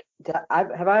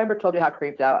 Have I ever told you how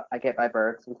creeped out I get by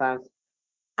birds sometimes?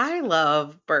 I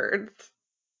love birds,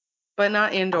 but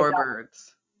not I indoor don't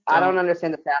birds. I don't Don't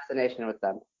understand the fascination with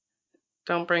them.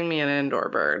 don't bring me an indoor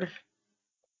bird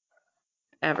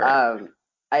ever. Um,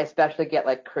 I especially get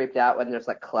like creeped out when there's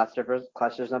like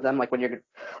clusters of them. Like when you're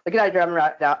like I drive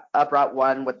up Route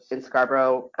 1 in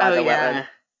Scarborough by Oh the yeah. wetlands,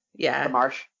 the Yeah.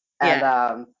 marsh, and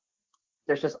Yeah.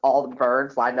 there's just all the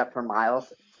birds lined up for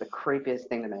miles. It's the creepiest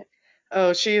thing to me.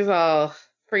 Oh, she's all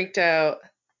freaked out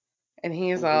and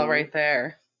he's all Hmm. right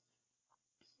there.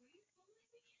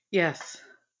 Yes.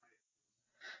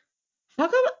 How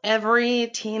come every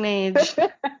teenage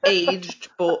aged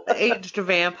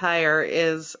vampire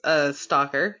is a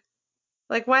stalker?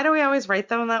 Like, why do we always write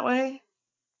them that way?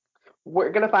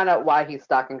 We're gonna find out why he's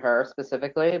stalking her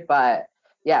specifically, but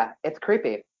yeah, it's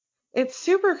creepy. It's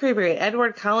super creepy.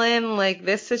 Edward Cullen, like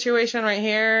this situation right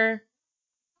here.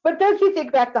 But don't you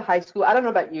think back to high school? I don't know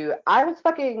about you. I was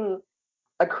fucking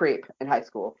a creep in high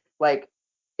school. Like,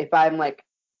 if I'm like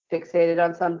fixated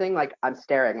on something, like I'm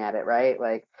staring at it, right?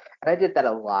 Like, and I did that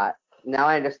a lot. Now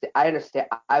I understand.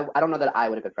 I don't know that I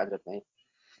would have been friends with me.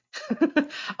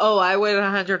 Oh, I would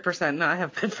 100% not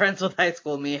have been friends with high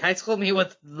school me. High school me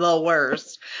was the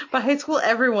worst. But high school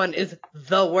everyone is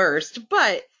the worst.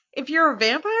 But if you're a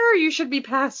vampire, you should be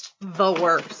past the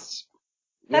worst.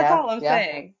 That's Yeah, all I'm yeah.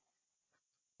 saying.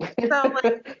 So,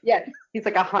 like, Yeah, he's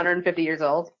like 150 years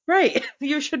old. right,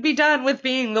 you should be done with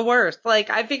being the worst. Like,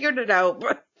 I figured it out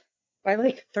by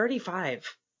like 35.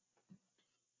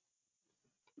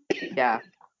 Yeah.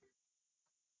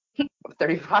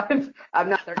 35? I'm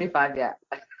not 35 yet.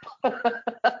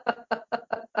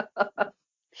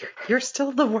 You're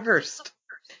still the worst.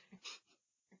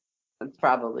 That's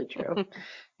probably true.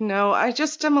 No, I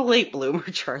just am a late bloomer,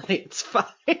 Charlie. It's fine.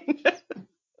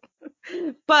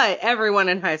 But everyone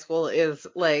in high school is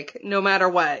like, no matter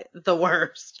what, the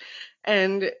worst.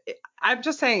 And I'm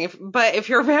just saying, if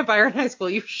you're a vampire in high school,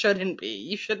 you shouldn't be.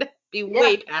 You should be Yeah,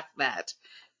 way past that.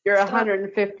 you're Stop,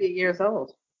 150 years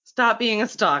old. stop being a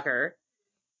stalker.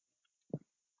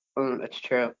 That's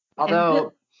true. And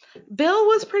Although, Bill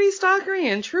was pretty stalkery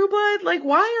in True Blood. Like,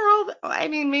 why are all I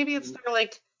mean, maybe it's their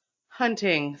like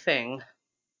hunting thing.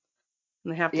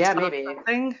 And they have to yeah, stalk maybe.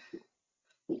 something.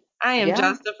 I am Yeah.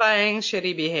 justifying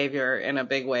shitty behavior in a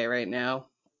big way right now.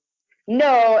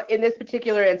 No, in this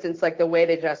particular instance, like the way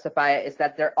they justify it is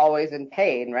that they're always in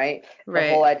pain, right? The Right.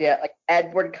 whole idea, like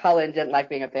Edward Cullen didn't like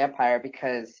being a vampire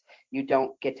because you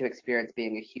don't get to experience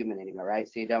being a human anymore, right?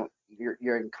 So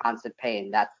you're in constant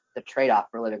pain. That's the trade-off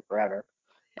for living forever.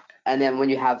 And then when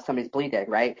you have somebody's bleeding,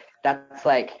 right? That's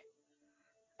like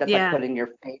Yeah. putting your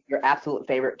absolute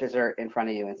favorite dessert in front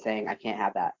of you and saying, I can't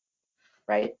have that,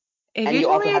 right? If And you you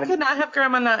told also me I haven't, could not have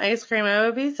grandma nut ice cream, I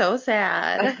would be so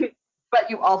sad. but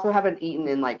you also haven't eaten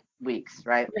in like weeks,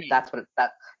 right? Right.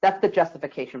 That's the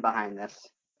justification behind this.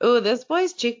 Ooh, this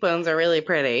boy's cheekbones are really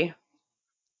pretty.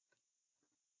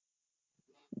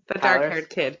 The Tyler's, dark-haired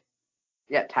kid.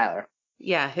 yeah, Tyler.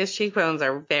 Yeah, his cheekbones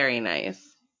are very nice.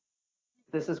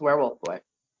 This is Werewolf Boy.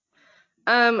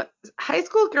 Um, High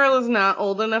school girl is not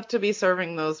old enough to be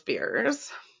serving those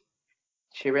beers.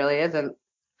 She really isn't.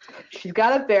 She's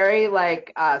got a very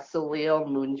like Soleil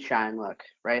moonshine look,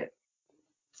 right?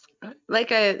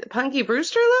 Like a Punky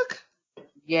Brewster look?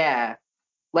 Yeah.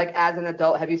 Like as an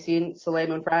adult, have you seen Soleil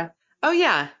Moonshine? Oh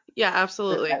yeah. Yeah,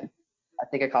 absolutely. I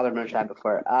think I called her moonshine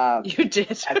before. You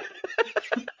did.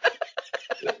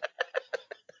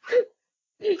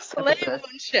 Soleil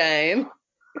Moonshine.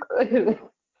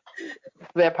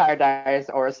 Vampire Diaries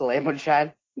or Soleil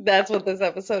Moonshine. That's what this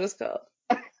episode is called.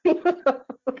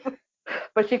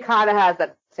 But she kind of has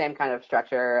that same kind of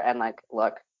structure and like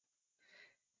look.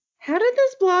 How did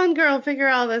this blonde girl figure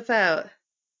all this out?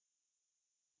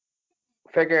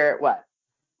 Figure what?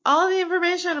 All the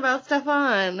information about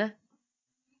Stefan.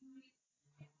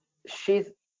 She's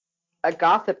a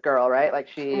gossip girl, right? Like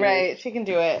Right, she can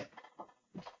do it.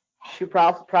 she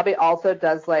probably also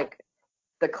does like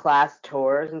the class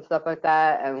tours and stuff like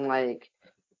that, and like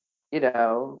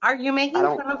Are you I making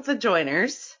don't fun of the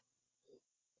joiners?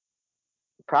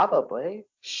 probably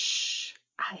Shh,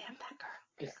 I am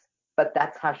just, but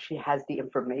that's how she has the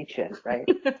information, right?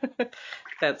 that girl.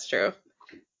 That's true.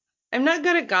 I'm not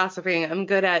good at gossiping. I'm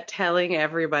good at telling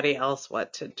everybody else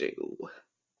what to do.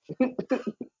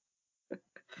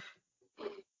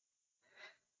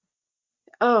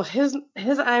 Oh, his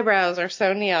eyebrows are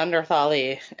so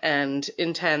Neanderthal-y and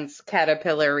intense,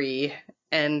 caterpillar-y,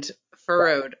 and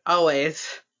furrowed always.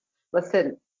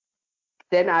 Listen,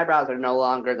 thin eyebrows are no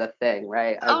longer the thing,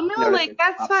 right? Oh I've no, noticed like in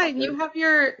that's pop fine.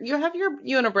 culture. You have your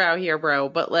unibrow here, bro,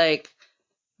 but like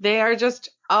they are just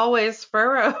always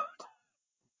furrowed.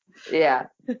 Yeah,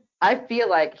 I feel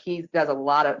like he does a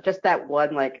lot of just that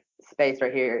one like space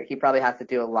right here. He probably has to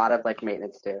do a lot of like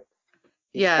maintenance too.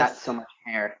 He's got Yes. so much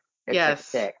hair. It's like Yes.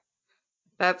 thick.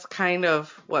 That's kind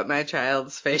of what my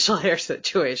child's facial hair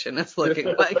situation is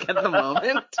looking like at the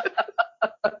moment.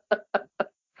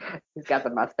 He's got the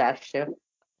mustache too.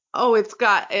 Oh, it's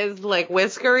like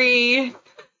whiskery.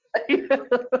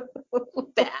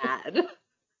 Bad.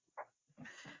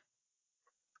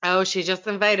 Oh, she just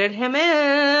invited him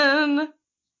in.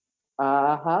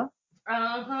 Uh-huh.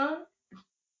 Uh-huh.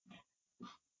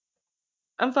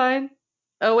 I'm fine.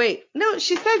 Oh, wait. No,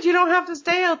 she said you don't have to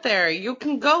stay out there. You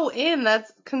can go in.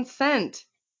 That's consent.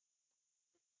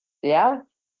 Yeah.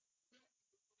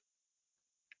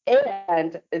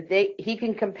 And he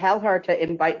can compel her to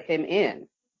invite him in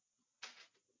Oh.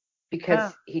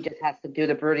 because he just has to do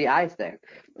the broody eyes thing.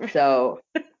 So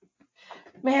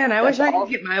Man, I wish that's I could all.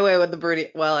 get my way with the broody.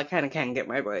 Well, I kind of can get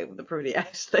my way with the broody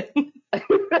eyes thing.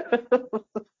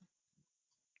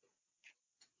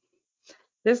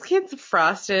 This kid's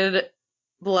frosted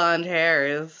blonde hair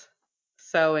is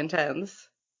so intense.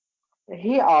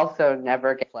 He also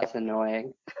never gets less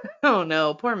annoying. Oh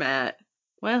no, poor Matt.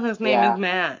 Well, his name is Yeah.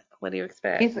 Matt. What do you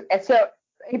expect?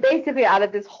 He basically out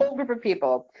of this whole group of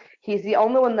people, he's the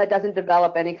only one that doesn't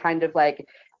develop any kind of like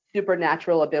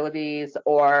supernatural abilities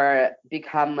or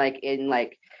become like in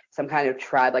like some kind of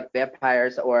tribe like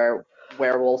vampires or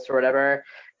werewolves or whatever.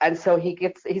 And so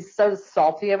he's so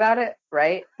salty about it,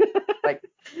 right? Like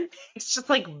He's just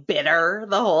like bitter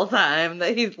the whole time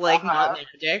that he's like not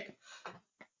magic.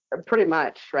 pretty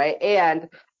much, right? And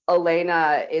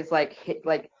Elena is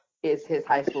is his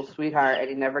high school sweetheart, and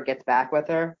he never gets back with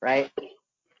her, right?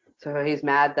 So he's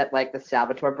mad that like the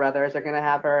Salvatore brothers are gonna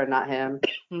have her and not him.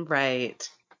 Right.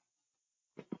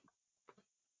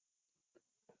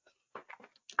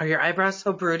 Are your eyebrows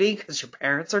so broody because your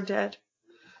parents are dead?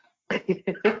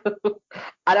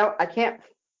 I can't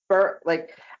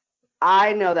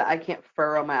I know that I can't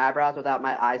furrow my eyebrows without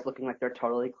my eyes looking like they're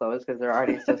totally closed because they're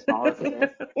already so small as it is.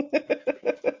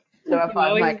 So if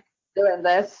I'm like doing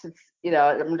this,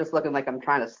 I'm just looking like I'm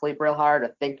trying to sleep real hard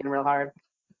or thinking real hard.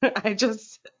 I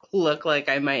just look like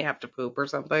I might have to poop or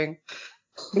something.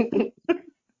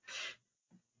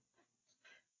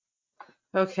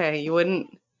 Okay, you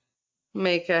wouldn't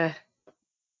make a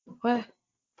what?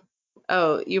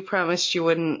 Oh, you promised you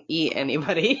wouldn't eat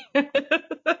anybody.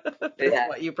 That's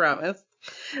what you promised.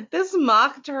 This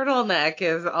mock turtleneck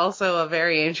is also a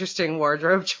very interesting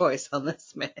wardrobe choice on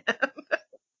this man.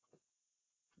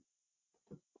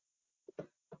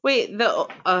 Wait,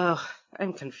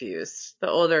 I'm confused. The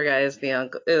older guy is the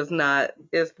uncle, is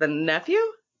the nephew?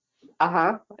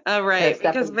 Uh-huh. Oh, right,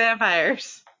 because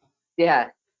vampires. Yeah.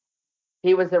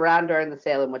 He was around during the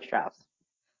Salem witch trials.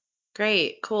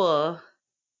 Great, cool.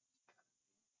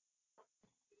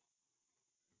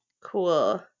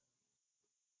 Cool.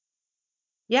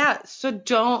 Yeah, so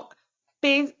don't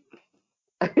basically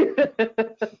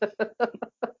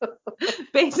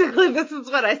this is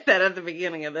what I said at the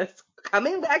beginning of this.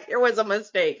 Coming back here was a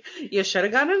mistake. You should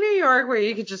have gone to New York where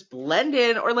you could just blend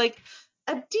in, or like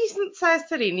a decent sized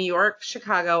city. New York,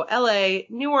 Chicago, LA,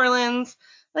 New Orleans,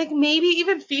 like maybe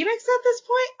even Phoenix at this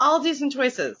point. All decent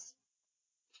choices.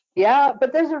 Yeah,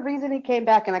 but there's a reason he came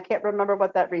back, and I can't remember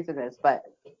what that reason is, but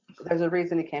there's a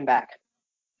reason he came back.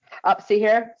 See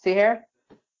here? See here?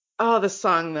 Oh, the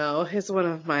song though is one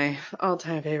of my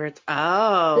all-time favorites.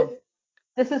 Oh.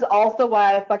 This is also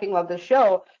why I fucking love this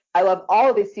show. I love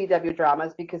all of these CW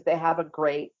dramas because they have a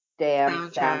great damn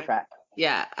soundtrack.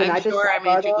 Yeah, I'm sure I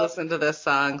made you listen to this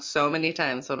song so many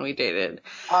times when we dated.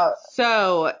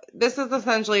 So this is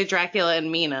essentially Dracula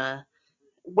and Mina.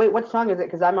 Wait, what song is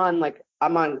it? Because I'm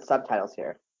on subtitles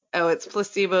here. Oh, it's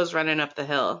Placebo's Running Up the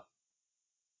Hill.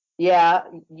 Yeah,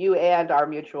 you and our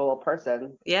mutual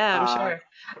person. Yeah, I'm sure.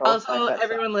 Also,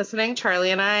 everyone listening,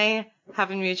 Charlie and I have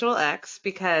a mutual ex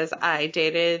because I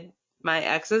dated my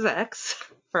ex's ex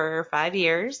for 5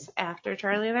 years after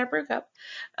Charlie and I broke up.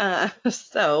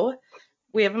 So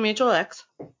we have a mutual ex.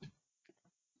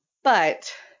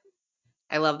 But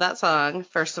I love that song,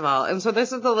 first of all. And so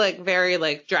this is the very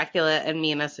Dracula and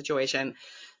Mina situation.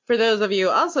 For those of you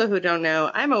also who don't know,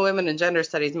 I'm a women and gender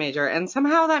studies major, and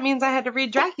somehow that means I had to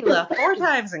read Dracula 4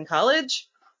 times in college.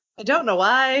 I don't know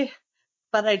why,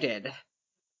 but I did.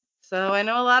 So I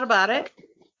know a lot about it.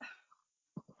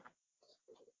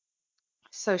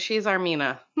 So she's our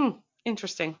Mina.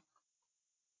 Interesting.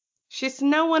 She's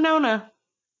no Winona.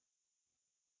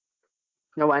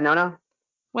 No Winona?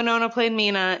 Winona played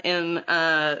Mina in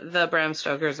the Bram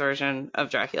Stoker's version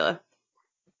of Dracula.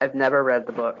 I've never read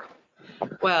the book.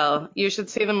 Well, you should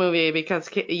see the movie because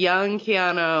young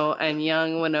Keanu and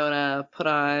young Winona put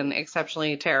on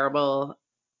exceptionally terrible.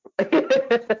 But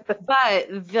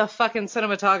the fucking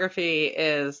cinematography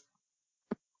is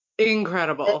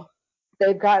incredible.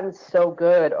 They've gotten so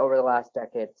good over the last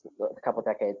couple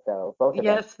decades, though. Both of them.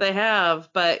 Yes, they have.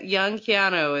 But young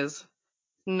Keanu is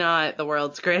not the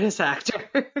world's greatest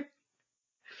actor.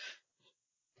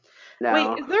 No.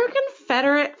 Wait, is there a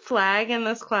Confederate flag in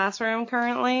this classroom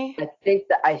currently?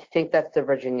 I think that's the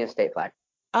Virginia state flag.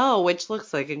 Oh, which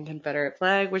looks like a Confederate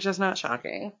flag, which is not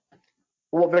shocking.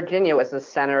 Well, Virginia was the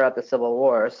center of the Civil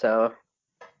War, so.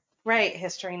 Right,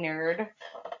 history nerd.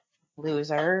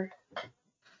 Loser.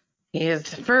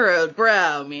 His furrowed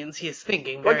brow means he's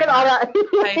thinking very Look at all hard.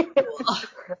 that.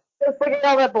 Just look at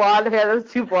all that blonde hair.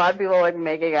 Those 2 blonde people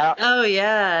making out. Oh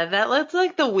yeah, that looks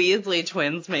like the Weasley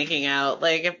twins making out,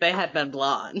 like if they had been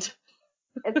blonde.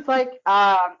 It's like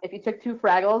if you took 2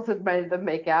 Fraggles and made them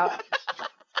make out.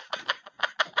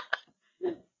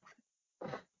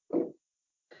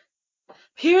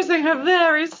 Piercing her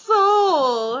very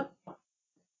soul.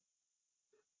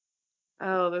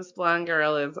 Oh, this blonde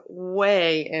girl is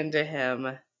way into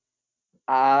him.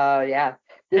 Yeah.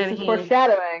 This is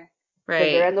foreshadowing.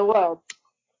 Right. They're in the woods.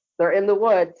 They're in the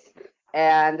woods,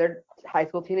 and they're high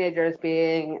school teenagers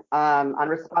being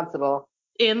unresponsible.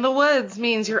 In the woods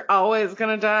means you're always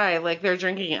gonna die. Like they're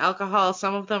drinking alcohol.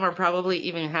 Some of them are probably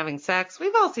even having sex.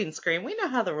 We've all seen Scream. We know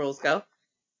how the rules go.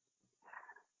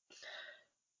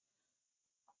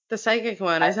 The psychic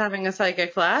one is having a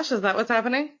psychic flash. Is that what's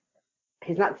happening?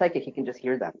 He's not psychic. He can just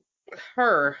hear them.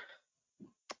 Her.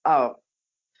 Oh.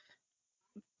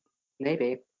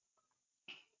 Maybe.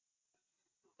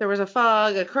 There was a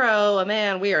fog, a crow, a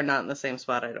man. We are not in the same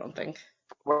spot, I don't think.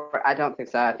 I don't think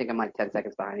so. I think I'm like 10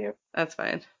 seconds behind you. That's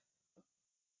fine.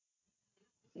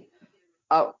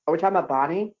 Oh, are we talking about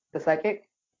Bonnie, the psychic?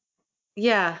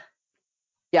 Yeah.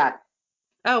 Yeah.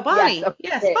 Oh, Bonnie. Yes.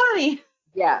 Yes, Okay. Bonnie.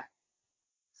 Yeah.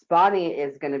 Bonnie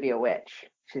is gonna be a witch.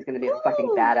 She's gonna be a fucking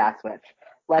Ooh. badass witch.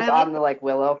 Like I on like the like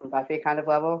Willow from Buffy kind of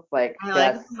level. Like I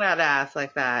like just badass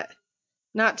like that.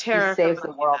 Not she Tara from saves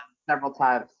the world several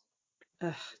times. Ugh,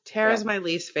 Yeah. Tara's my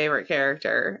least favorite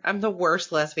character. I'm the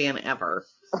worst lesbian ever.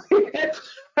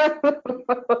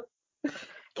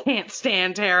 Can't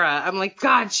stand Tara. I'm like,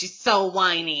 God, she's so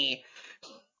whiny.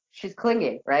 She's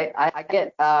clingy, right? I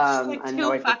get She's like too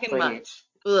annoyed with fucking clingy. much.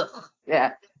 Ugh.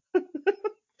 Yeah.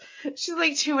 She's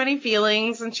like too many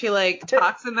feelings and she like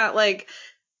talks in that like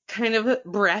kind of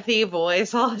breathy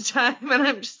voice all the time and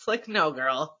I'm just like, no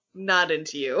girl, not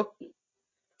into you.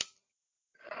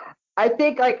 I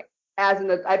think like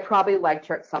I probably liked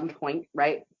her at some point,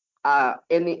 right?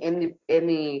 In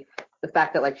the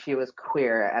fact that like she was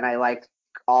queer and I liked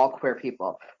all queer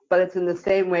people. But it's in the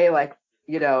same way like,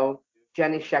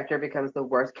 Jenny Schechter becomes the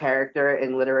worst character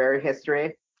in literary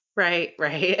history. Right.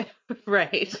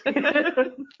 Right.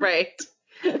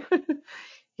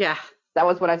 Yeah. That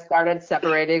was when I started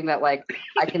separating that like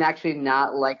I can actually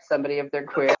not like somebody if they're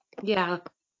queer. Yeah.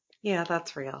 Yeah,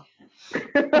 that's real.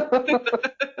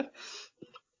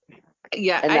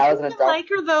 Yeah, And I that was didn't an even adult. like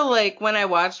her though, like when I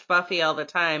watched Buffy all the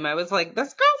time. I was like,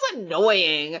 this girl's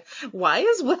annoying. Why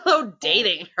is Willow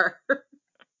dating her?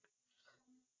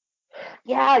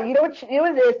 Yeah, you know what?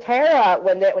 There's Tara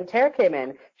when Tara came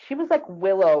in. She was like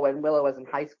Willow when Willow was in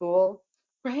high school,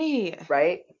 Right.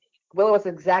 right? Willow was the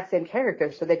exact same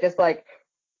character, so they just like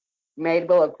made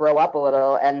Willow grow up a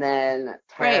little, and then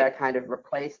Tara Right. kind of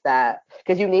replaced that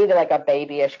because you needed like a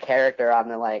babyish character on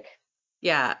the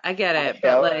Yeah, I get on the it, but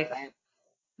show. like Right?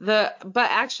 but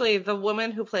actually the woman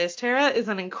who plays Tara is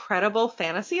an incredible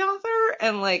fantasy author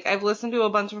and like I've listened to a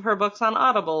bunch of her books on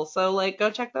Audible, so like go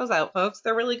check those out, folks.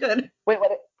 They're really good. Wait,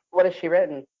 what has she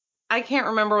written? I can't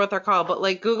remember what they're called, but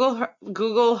like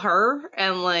Google her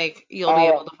and like you'll be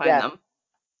able Oh, to find yeah, them.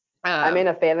 I'm in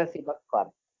a fantasy book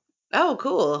club. Oh,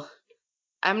 cool.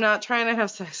 I'm not trying to have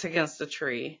sex against a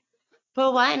tree.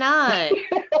 But why not?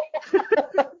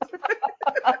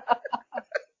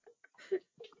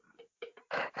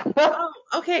 Oh,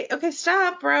 okay,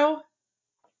 stop, bro. Oh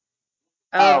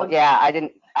Oh, yeah, I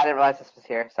didn't realize this was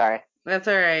here. Sorry. that's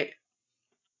all right.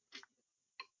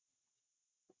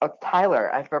 Oh,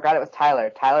 Tyler. I forgot it was Tyler.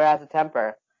 Tyler has a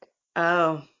temper.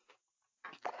 Oh,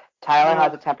 Tyler oh.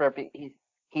 has a temper.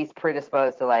 He's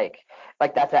predisposed to like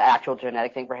that's an actual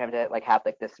genetic thing for him to like have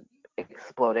like this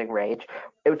exploding rage.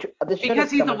 This show Because does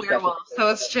so he's a much werewolf, so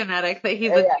it's justification. genetic that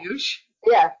he's a Yeah, douche.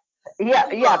 yeah,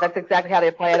 yeah. That's exactly how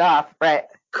they play it off, right?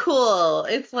 Cool.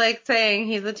 It's like saying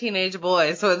he's a teenage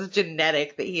boy, so it's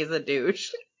genetic that he's a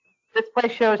douche.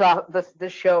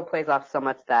 This show plays off so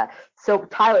much that. So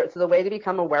Tyler, so the way to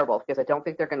become a werewolf, because I don't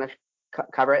think they're gonna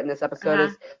cover it in this episode,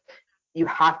 Uh-huh. is you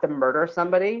have to murder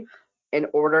somebody in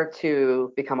order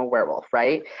to become a werewolf,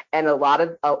 right? And a lot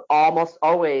of almost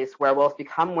always werewolves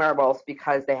become werewolves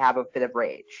because they have a bit of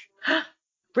rage,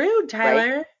 Rude, right?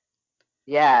 Tyler.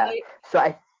 Yeah. Wait, So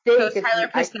I so think is it's Tyler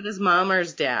pissed at his mom or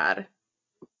his dad?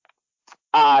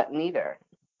 neither.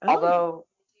 Oh, Although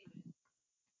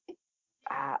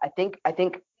I think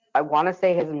I want to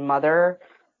say his mother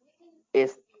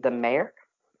is the mayor.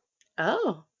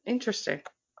 oh, interesting.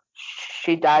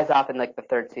 She dies off in like the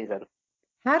third season.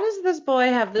 How does this boy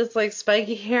have this like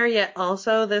spiky hair yet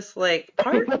also this like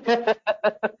part?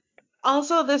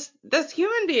 Also, this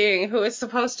human being who is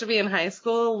supposed to be in high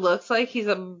school looks like he's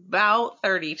about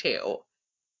 32.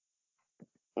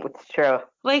 It's true.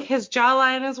 Like his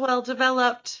jawline is well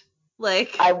developed.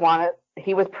 Like,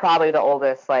 He was probably the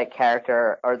oldest like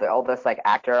character or the oldest like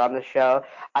actor on the show.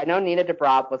 I know Nina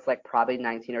Dobrev was like probably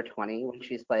 19 or 20 when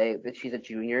she's a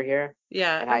junior here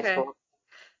yeah, in high okay. school.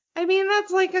 I mean,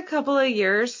 that's like a couple of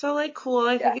years, so like cool,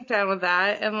 I could Yeah. get down with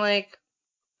that. And like,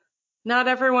 not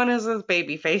everyone is as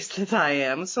baby faced as I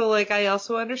am, so like I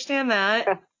also understand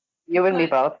that. You and me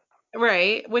But both.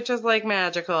 right, which is like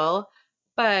magical.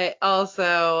 But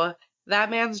also,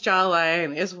 that man's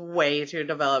jawline is way too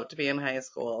developed to be in high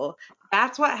school.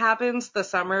 That's what happens the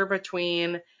summer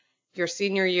between your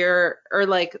senior year, or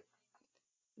like,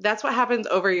 that's what happens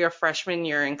over your freshman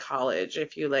year in college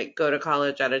if you like go to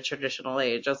college at a traditional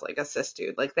age as like a cis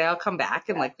dude. Like, they all come back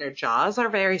and like their jaws are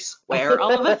very square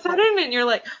all of a sudden, and you're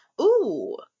like,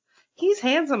 ooh, he's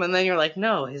handsome. And then you're like,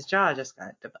 no, his jaw just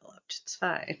got developed. It's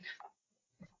fine.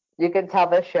 You can tell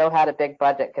this show had a big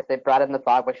budget because they brought in the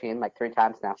fog machine like 3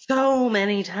 times now. So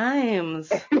many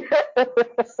times. I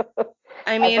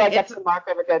I feel mean, like that's the mark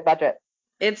of a good budget.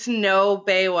 it's no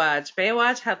Baywatch.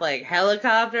 Baywatch had like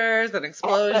helicopters and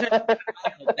explosions.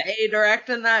 Michael Bay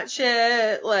directing that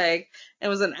shit. Like, it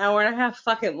was an hour and a half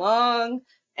fucking long.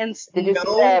 And Did you see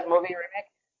the movie remake?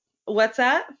 What's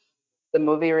that? The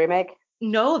movie remake?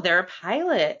 No, they're a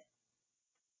pilot.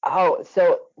 Oh,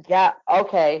 so yeah,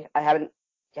 okay. I haven't.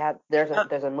 Yeah, there's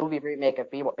a movie remake of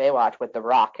Baywatch with The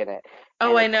Rock in it.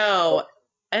 Oh, I know.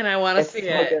 And I want to see so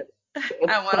it. good.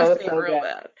 It's I want to see it so real good.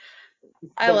 bad.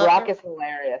 The Rock is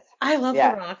hilarious. I love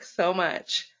Yeah. The Rock so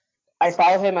much. I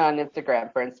follow him on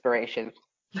Instagram for inspiration.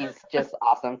 He's just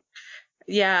awesome.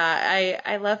 Yeah,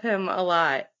 I love him a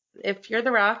lot. If you're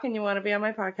The Rock and you want to be on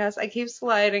my podcast, I keep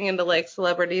sliding into like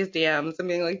celebrities DMs and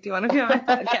being like, "Do you want to be on my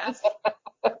podcast?"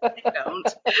 I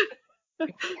don't.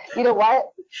 You know what?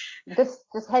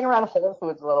 Just hang around Whole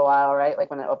Foods a little while, right? Like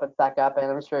when it opens back up, and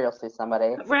I'm sure you'll see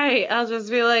somebody. Right. I'll just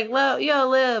be like, "Yo,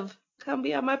 Liv, come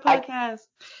be on my podcast."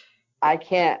 I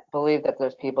can't believe that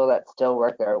there's people that still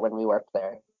work there when we worked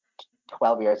there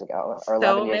 12 years ago or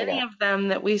 11 years ago. So many of them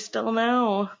that we still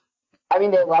know. I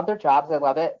mean, they love their jobs. They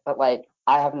love it. But, like,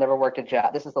 I have never worked a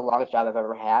job. This is the longest job I've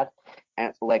ever had. And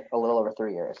it's, like, a little over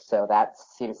 3 years. So that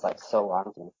seems, like, so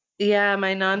long to me. Yeah,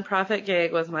 my nonprofit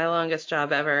gig was my longest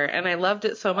job ever, and I loved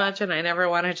it so much, and I never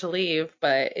wanted to leave,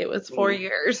 but it was 4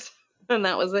 years, and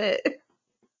that was it.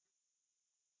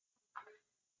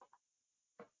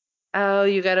 Oh,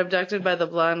 you got abducted by the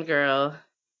blonde girl.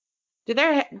 Do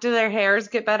their hairs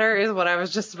get better? Is what I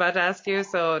was just about to ask you,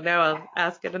 so now I'll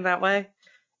ask it in that way.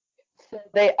 So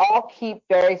they all keep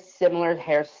very similar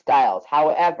hairstyles.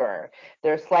 However,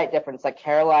 there's slight difference. Like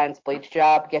Caroline's bleach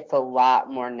job gets a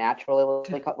lot more naturally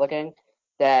looking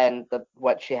than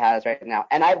what she has right now.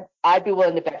 And I'd be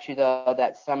willing to bet you though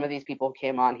that some of these people who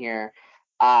came on here,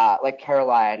 like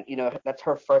Caroline, you know, that's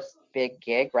her first big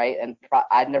gig, right? And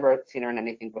I'd never seen her in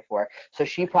anything before, so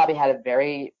she probably had a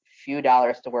very few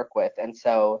dollars to work with, and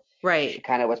so Right. she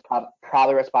kind of was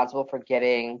probably responsible for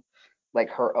getting like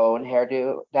her own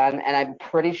hairdo done. And I'm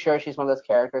pretty sure she's one of those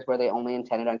characters where they only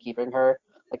intended on keeping her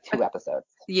like 2 episodes.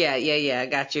 Yeah.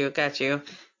 Got you.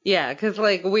 Yeah, because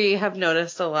like we have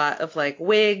noticed a lot of like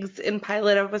wigs in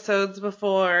pilot episodes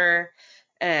before,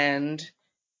 and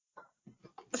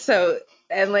so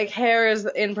and like hair is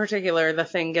in particular the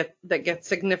thing that gets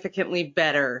significantly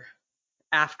better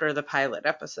after the pilot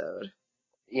episode.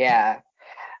 Yeah.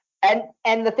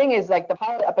 And the thing is, like, the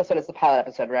pilot episode is the pilot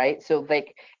episode, right? So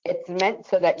like it's meant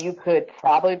so that you could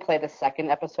probably play the second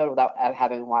episode without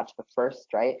having watched the first,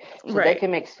 right? So Right. they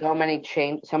can make so many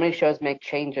shows make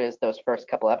changes those first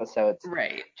couple episodes,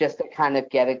 Right. just to kind of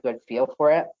get a good feel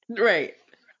for it. Right.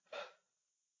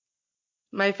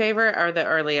 My favorite are the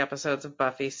early episodes of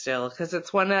Buffy still, because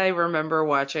it's one I remember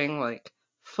watching like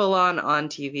full on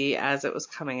TV as it was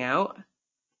coming out.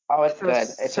 Oh, it's So good.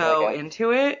 It's so really good.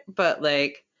 into it, but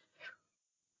like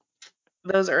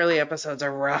those early episodes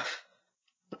are rough.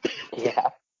 Yeah.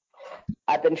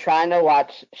 I've been trying to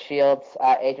watch Agents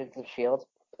of S.H.I.E.L.D.,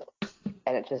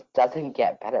 and it just doesn't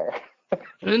get better.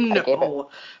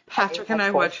 No. Patrick and I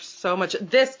watched so much.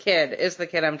 This kid is the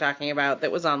kid I'm talking about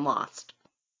that was on Lost.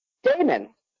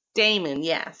 Damon,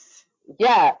 yes.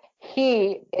 Yeah,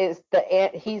 he is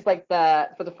he's like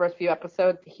for the first few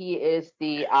episodes, he is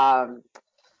the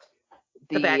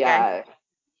bad guy.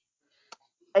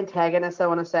 Antagonist, I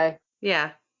want to say.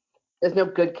 Yeah. There's no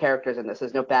good characters in this.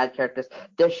 There's no bad characters.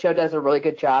 This show does a really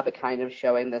good job at kind of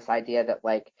showing this idea that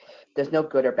like there's no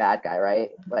good or bad guy, right?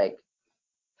 Like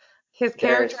his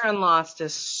character on Lost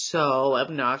is so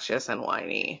obnoxious and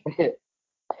whiny.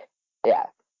 Yeah.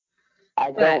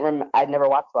 I'd never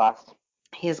watched Lost.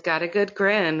 He's got a good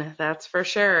grin, that's for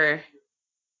sure.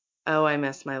 Oh, I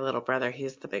miss my little brother.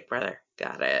 He's the big brother.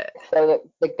 Got it. So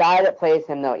the guy that plays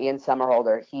him though, Ian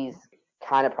Somerhalder, he's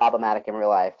kind of problematic in real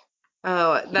life.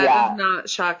 Oh, that does not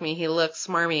shock me. He looks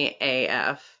smarmy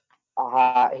AF.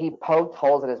 He poked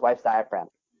holes in his wife's diaphragm.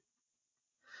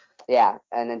 Yeah,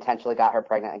 and intentionally got her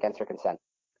pregnant against her consent.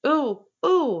 Ooh.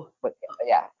 But,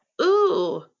 yeah.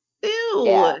 Ooh. Ew.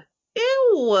 Yeah.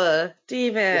 Ew.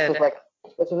 David.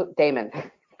 This was Damon.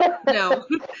 No.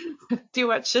 Do you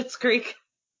watch Schitt's Creek?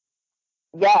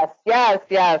 Yes.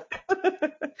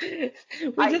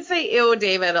 We just say ew,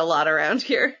 David, a lot around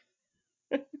here.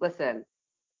 Listen,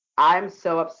 I'm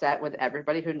so upset with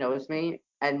everybody who knows me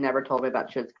and never told me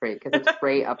about Schitt's Creek because it's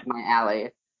right up my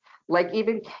alley. Like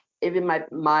even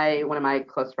my one of my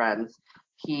close friends,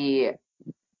 he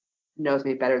knows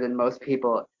me better than most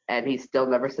people, and he still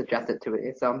never suggested to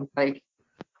me. So I'm like,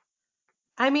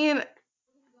 I mean,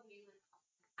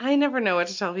 I never know what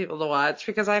to tell people to watch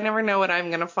because I never know what I'm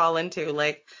going to fall into.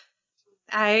 Like,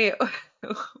 I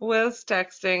was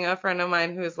texting a friend of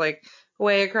mine who's like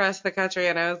way across the country,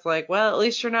 and I was like, well, at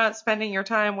least you're not spending your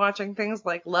time watching things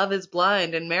like Love is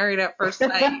Blind and Married at First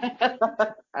Sight.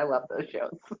 I love those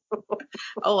shows.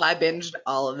 Oh, I binged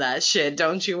all of that shit.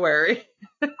 Don't you worry.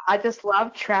 I just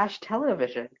love trash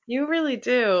television. You really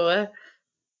do.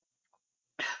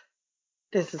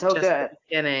 This is So just the good.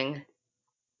 beginning.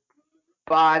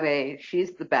 Bonnie,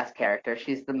 she's the best character.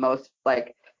 She's the most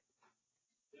like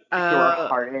Uh,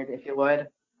 pure-hearted, if you would,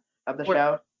 of the we're,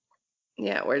 show.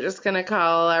 yeah, we're just gonna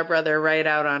call our brother right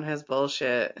out on his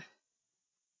bullshit.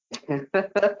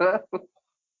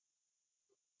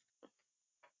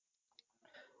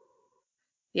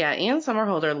 Yeah, Ian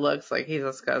Somerhalder looks like he's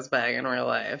a scuzzbag in real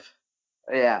life.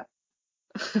 Yeah.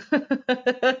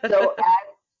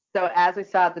 So as we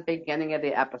saw at the beginning of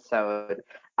the episode,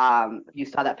 you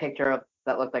saw that picture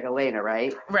that looked like Elena,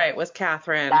 right? Right, was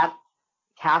Catherine.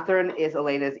 Catherine is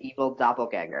Elena's evil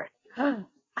doppelganger. I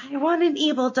want an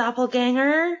evil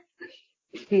doppelganger.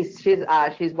 She's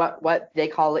what they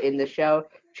call it in the show.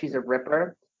 She's a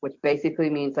ripper, which basically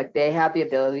means like they have the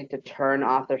ability to turn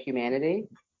off their humanity,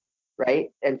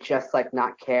 right, and just like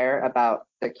not care about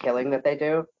the killing that they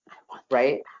do,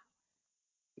 right?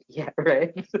 Yeah,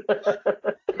 right.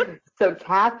 So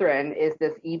Catherine is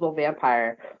this evil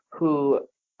vampire who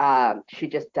she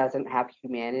just doesn't have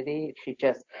humanity.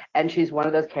 And she's one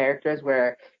of those characters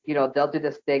where, they'll do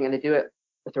this thing and they do it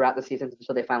throughout the seasons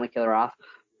until they finally kill her off.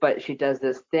 But she does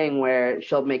this thing where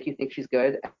she'll make you think she's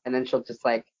good and then she'll just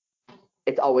like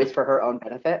it's always for her own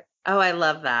benefit. Oh, I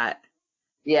love that.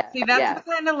 Yeah. See, that's Yeah. the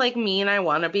kind of like mean I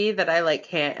want to be that I like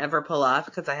can't ever pull off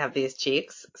because I have these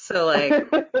cheeks. So like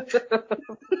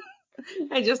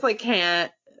I just like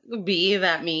can't be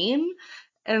that mean.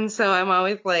 And so I'm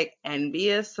always like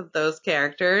envious of those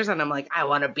characters and I'm like, I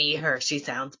want to be her. She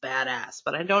sounds badass,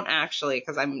 but I don't actually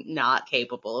because I'm not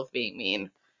capable of being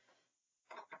mean.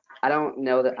 I don't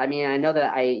know that. I mean, I know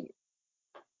that I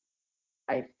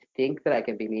think that I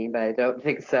can be mean, but I don't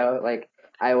think so. Like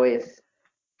I always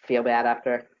feel bad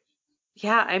after,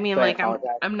 Yeah, I mean so I like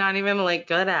apologize. I'm not even like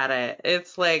good at it.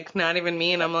 It's like not even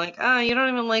mean. I'm like, oh, you don't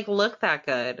even like look that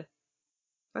good.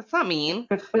 That's not mean.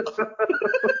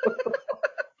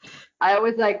 I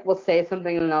always like will say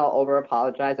something and I'll over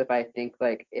apologize if I think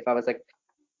like if I was like,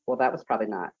 well, that was probably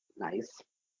not nice.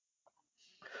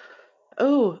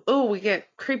 Oh, we get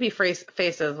creepy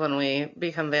faces when we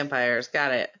become vampires.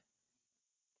 Got it.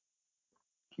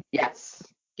 Yes.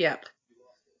 Yep.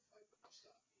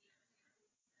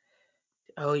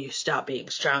 Oh, you stop being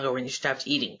stronger when you stopped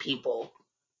eating people.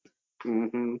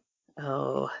 Hmm.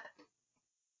 Oh,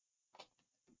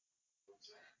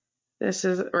 this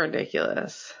is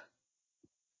ridiculous.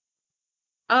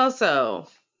 Also,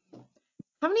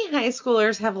 how many high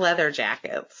schoolers have leather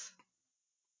jackets?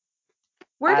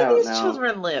 Where I do don't these know.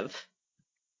 children live?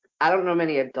 I don't know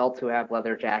many adults who have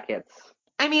leather jackets.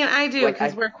 I mean, I do Like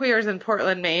because we're queers in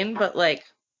Portland, Maine, but like,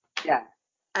 yeah,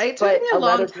 it took but me a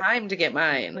long time to get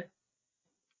mine.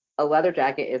 a leather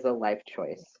jacket is a life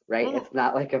choice, right? Mm, It's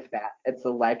not like it's a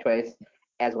life choice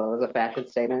as well as a fashion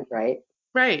statement, right?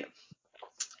 right.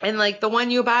 And like the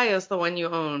one you buy is the one you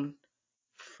own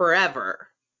forever.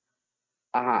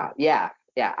 Yeah.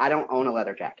 Yeah. I don't own a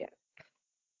leather jacket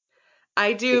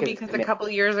I do because it's because a commitment. couple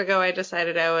years ago I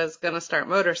decided I was going to start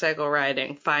motorcycle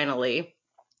riding finally.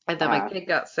 And then my Uh, kid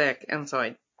got sick and so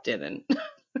I didn't.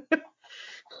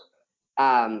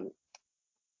 um,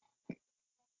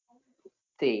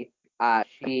 see,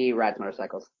 she rides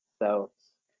motorcycles, so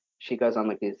she goes on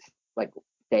like these like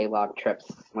day-long trips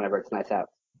whenever it's nice out.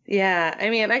 Yeah, I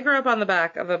mean, I grew up on the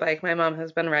back of a bike. My mom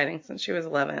has been riding since she was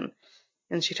 11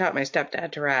 and she taught my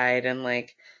stepdad to ride and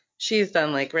like she's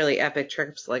done like really epic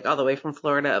trips like all the way from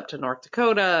Florida up to North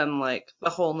Dakota and like the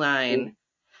whole nine.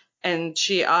 And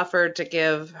she offered to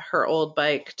give her old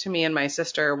bike to me and my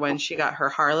sister when she got her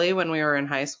Harley when we were in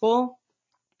high school.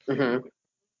 Mm-hmm.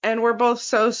 And we're both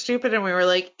so stupid and we were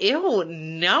like, ew,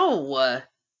 no.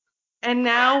 And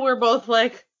now we're both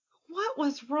like, what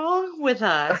was wrong with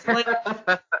us? Like,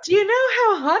 do you know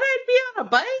how hot I'd be on a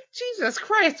bike? Jesus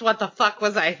Christ, what the fuck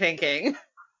was I thinking?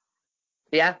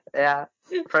 Yeah,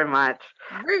 pretty much.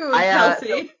 Rude, I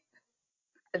Kelsey.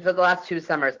 for the last 2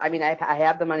 summers, I mean, I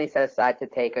have the money set aside to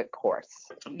take a course.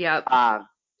 Yep.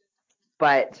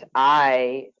 But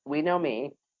we know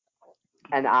me,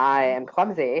 and I am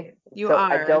clumsy, You so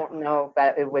I are. don't know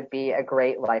that it would be a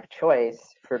great life choice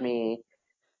for me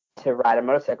to ride a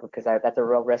motorcycle because that's a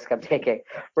real risk I'm taking.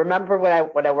 Remember when I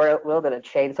wielded a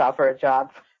chainsaw for a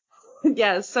job?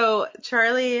 Yeah, so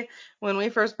Charlie, when we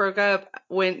first broke up,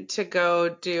 went to go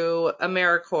do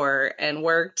AmeriCorps and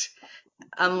worked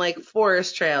on like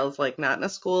forest trails, like not in a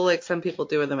school like some people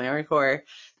do with AmeriCorps.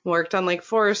 Worked on like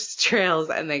forest trails,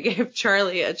 and they gave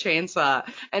Charlie a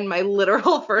chainsaw, and my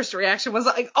literal first reaction was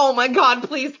like, "Oh my God,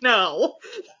 please no!"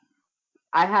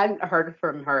 I hadn't heard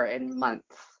from her in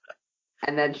months.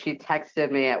 And then she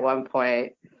texted me at one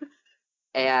point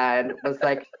and was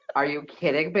like, "Are you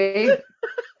kidding me?"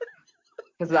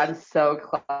 Because I'm so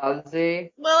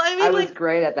clumsy. Well, I I mean, was like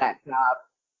great at that job,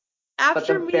 but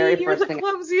after the me, very you're first the thing.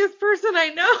 clumsiest person I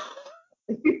know.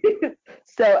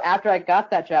 So after I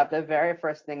got that job, the very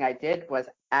first thing I did was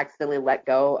accidentally let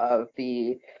go of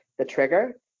the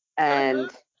trigger, and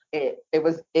it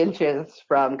was inches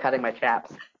from cutting my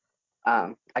chaps.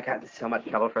 I got in so much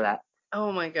trouble for that.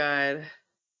 Oh my God.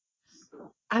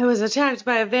 I was attacked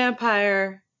by a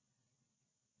vampire.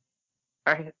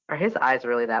 Are his eyes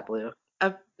really that blue?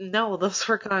 No, those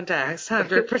were contacts,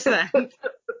 100%.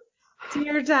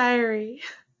 Dear diary.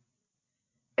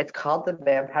 It's called The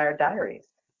Vampire Diaries.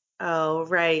 Oh,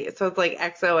 right. So it's like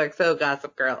XOXO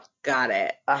Gossip Girl. Got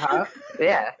it. Uh-huh.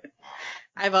 Yeah.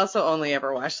 I've also only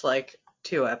ever watched like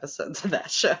 2 episodes of that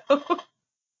show.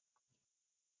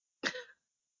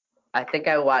 I think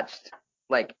I watched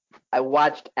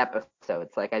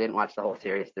episodes. Like I didn't watch the whole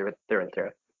series through and through.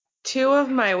 2 of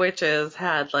my witches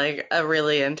had like a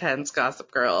really intense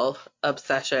Gossip Girl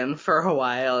obsession for a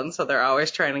while, and so they're always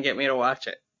trying to get me to watch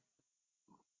it.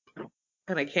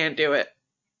 And I can't do it.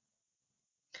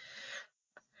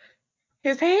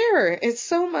 His hair is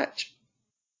so much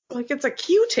like it's a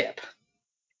Q-tip.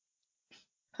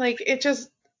 Like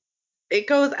it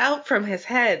goes out from his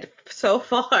head so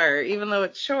far, even though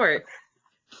it's short.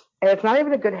 And it's not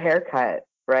even a good haircut,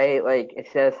 right? Like Yeah,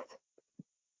 it's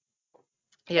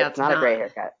it's not a not. great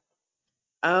haircut.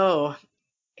 Oh,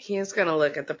 he's gonna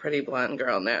look at the pretty blonde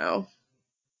girl now.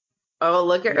 Oh,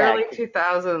 look at Yeah. early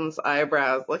 2000s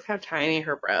eyebrows. Look how tiny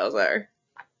her brows are.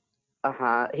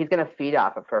 Uh-huh. He's gonna feed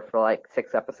off of her for like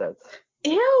 6 episodes.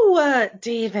 Ew,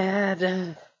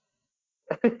 David.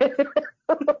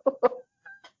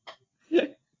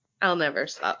 I'll never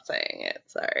stop saying it.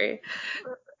 Sorry.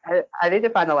 I need to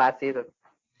find the last season.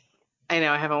 I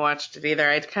know I haven't watched it either.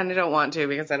 I kind of don't want to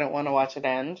because I don't want to watch it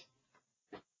end.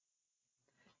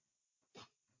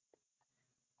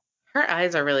 Her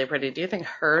eyes are really pretty. Do you think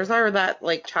hers are that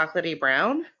like chocolatey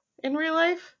brown in real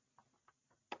life?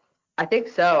 I think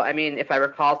so. I mean, if I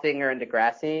recall seeing her in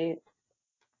Degrassi,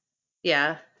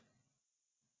 Yeah.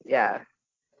 yeah.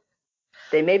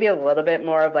 They may be a little bit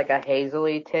more of like a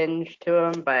hazily tinge to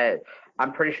them, but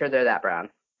I'm pretty sure they're that brown.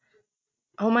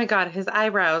 Oh my God, his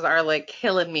eyebrows are like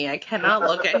killing me. I cannot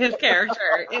look at his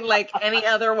character in like any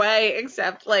other way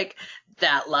except like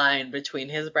that line between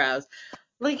his brows.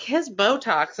 Like his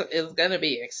Botox is gonna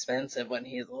be expensive when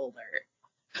he's older.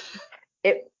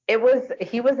 He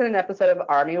was in an episode of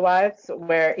Army Wives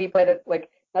where he played like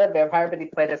not a vampire, but he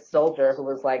played a soldier who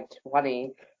was like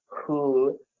 20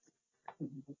 who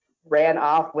ran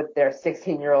off with their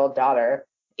 16-year-old daughter.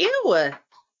 Ew.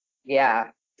 Yeah.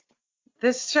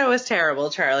 This show is terrible,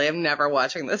 Charlie. I'm never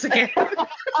watching this again.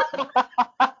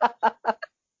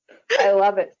 I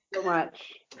love it so much.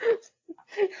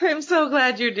 I'm so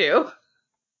glad you do.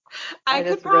 I I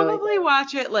could just really probably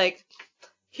watch it like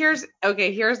here's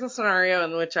the scenario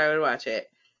in which I would watch it.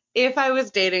 If I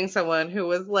was dating someone who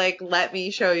was like, let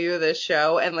me show you this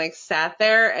show and like sat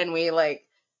there and we like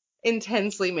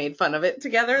intensely made fun of it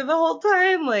together the whole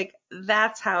time, like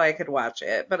that's how I could watch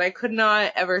it. But I could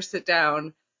not ever sit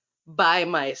down by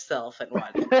myself and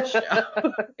watch the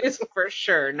show. It's for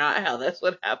sure not how this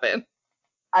would happen.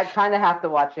 I kind of have to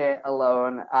watch it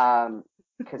alone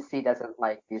because he doesn't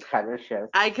like these kind of shows.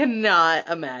 I cannot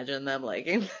imagine them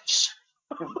liking this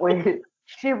show.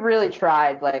 She really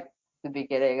tried like the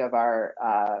beginning of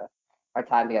our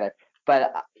time together,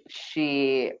 but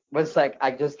she was like,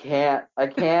 I just can't. I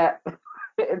can't.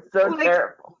 It's so Like,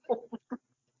 terrible.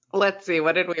 let's see,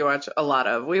 what did we watch a lot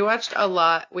of? We watched all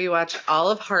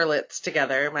of Harlots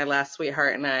together, my last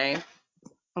sweetheart and I.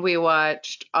 We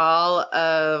watched all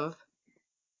of,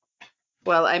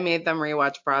 well, I made them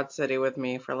rewatch Broad City with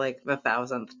me for like the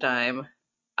 1000th time.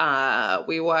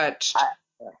 We watched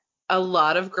a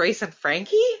lot of Grace and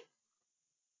Frankie.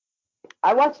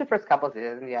 I watched the first couple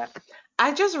seasons, yeah.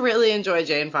 I just really enjoy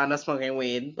Jane Fonda smoking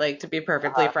weed, like to be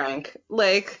perfectly frank.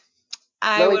 Like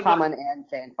I Lily would Tomlin and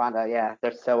Jane Fonda, yeah,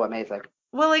 they're so amazing.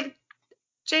 well like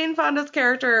Jane Fonda's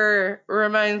character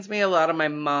reminds me a lot of my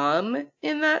mom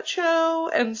in that show,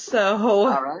 and so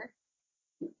Oh, really?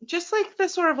 just like the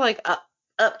sort of like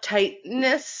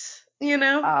uptightness, you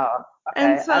know? Oh,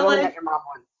 And okay. I've so only met like your mom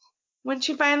once. when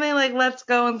she finally like lets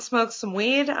go and smokes some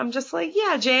weed, I'm just like,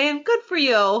 yeah, Jane, good for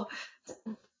you.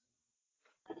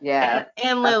 Yeah.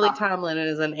 And That's Lily awesome. Tomlin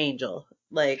is an angel.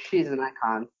 Like, She's an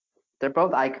icon. They're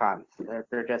both icons.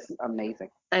 They're just amazing.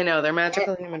 I know, they're And,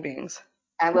 magical human beings.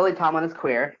 and Lily Tomlin is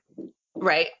queer.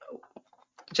 Right.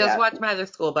 Just Yeah. watch Magic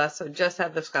School Bus, so just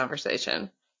had this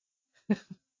conversation.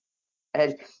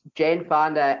 And Jane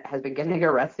Fonda has been getting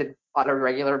arrested on a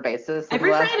regular basis in the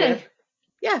Every last year. Friday.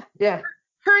 Yeah. Yeah.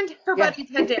 Her and her Yeah. buddies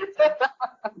head dancing.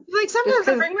 Like, Just sometimes I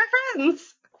because bring my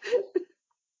friends.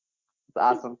 it's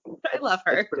awesome. I love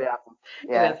her. It's pretty awesome.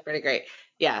 It Yeah. is pretty great.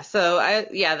 Yeah, so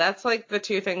that's like the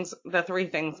three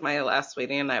things my last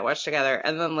sweetie and I watched together.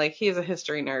 And then like he's a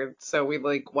history nerd, so we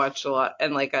like watched a lot,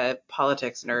 and like a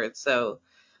politics nerd, so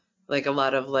like a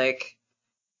lot of like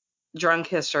drunk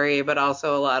history, but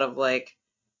also a lot of like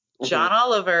Mhm. John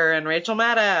Oliver and Rachel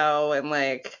Maddow and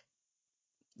like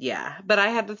yeah. But I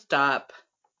had to stop.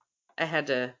 I had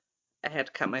to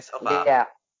cut myself off Yeah.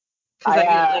 because I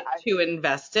get like too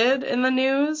invested in the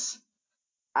news.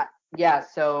 Yeah.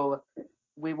 So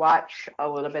we watch a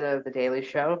little bit of The Daily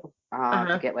Show to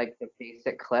Uh-huh. get like the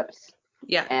basic clips,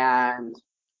 Yeah. and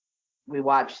we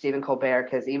watch Stephen Colbert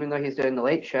because even though he's doing The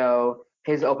Late Show,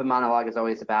 his open monologue is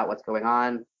always about what's going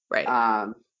on. Right.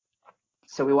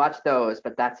 So we watch those,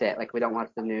 but that's it. Like we don't watch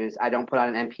the news. I don't put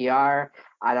on an NPR.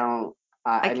 I don't.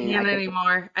 I I mean, can't I could.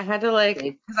 anymore. I had to like,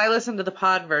 because I listen to the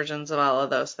pod versions of all of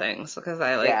those things because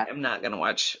I like Yeah. am not gonna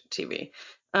watch TV.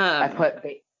 I put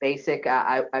basic.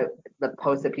 The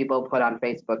posts that people put on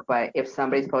Facebook, but if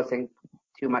somebody's posting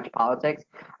too much politics,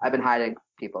 I've been hiding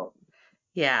people.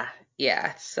 Yeah,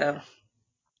 yeah. So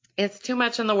it's too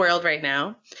much in the world right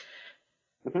now.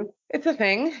 Mm-hmm. It's a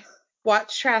thing.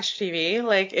 Watch trash TV.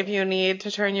 Like if you need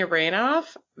to turn your brain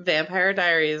off, Vampire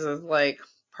Diaries is like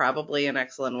probably an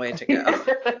excellent way to go.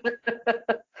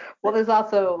 Well, there's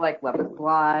also like Love Is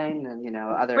Blind and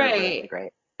other really Right.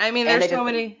 great. I mean, And there's they just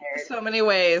premiered. so many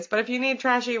ways, but if you need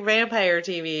trashy vampire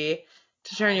TV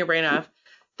to turn your brain off,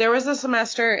 there was a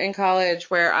semester in college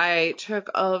where I took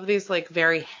all of these like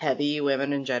very heavy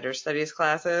women and gender studies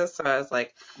classes. So I was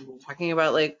like talking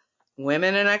about like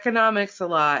women in economics a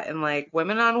lot and like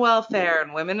women on welfare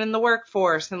and women in the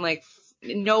workforce and like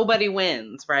nobody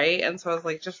wins, right? And so I was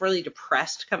like just really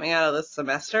depressed coming out of this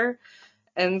semester.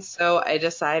 And so I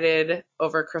decided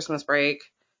over Christmas break,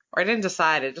 or I didn't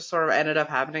decide, it just sort of ended up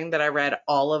happening that I read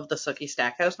all of the Sookie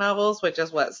Stackhouse novels, which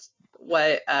is what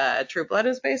True Blood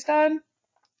is based on.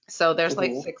 So there's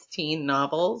like 16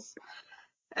 novels,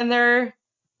 and they're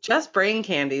just brain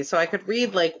candy. So I could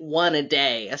read like one a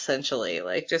day, essentially,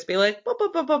 like just be like, bup,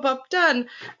 bup, bup, bup, bup, done.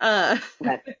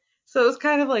 So it was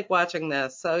kind of like watching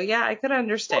this. So yeah, I could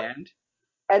understand.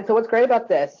 And so what's great about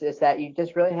this is that you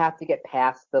just really have to get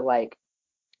past the like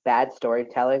bad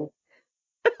storytelling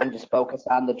and just focus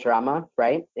on the drama,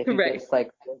 right? If you Right. just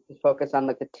focus on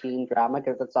like the teen drama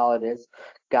because that's all it is.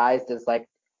 Guys, does like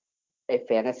a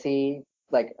fantasy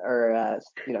like or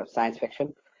science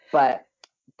fiction, but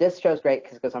this show's great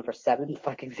because it goes on for 7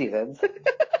 fucking seasons.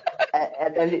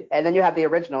 and then you have the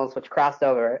originals which crossed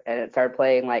over and it started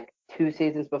playing like 2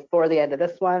 seasons before the end of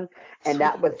this one, and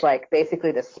that was like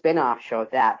basically the spin-off show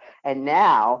of that. And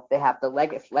now they have the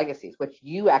legacies, which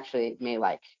you actually may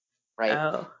like, right?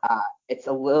 Oh. It's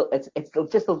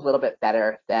just a little bit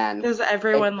better than. Does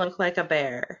everyone look like a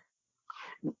bear?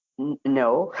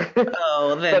 No.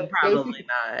 Oh, then But probably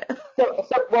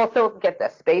not. so get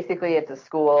this. Basically, it's a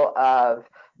school of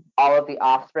all of the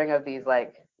offspring of these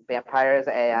like vampires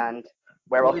and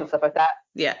werewolves and stuff like that.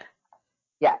 Yeah.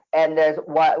 Yeah, and there's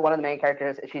one of the main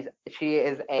characters. She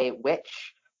is a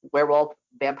witch, werewolf,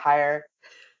 vampire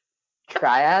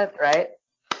triad, right?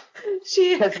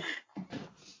 She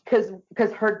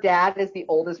Because her dad is the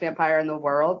oldest vampire in the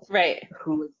world, right.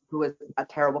 who is a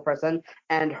terrible person,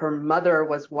 and her mother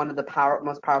was one of the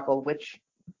most powerful witch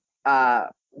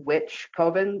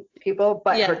coven people,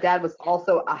 but her dad was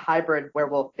also a hybrid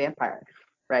werewolf vampire,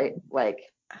 right? Like,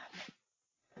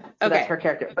 so that's her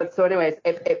character. But so, anyways,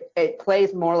 it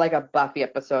plays more like a Buffy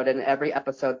episode, and every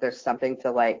episode there's something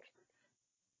to like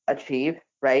achieve,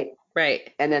 right?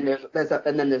 Right. And then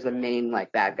there's a main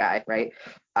like bad guy, right?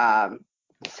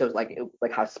 So like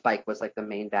how Spike was like the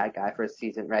main bad guy for a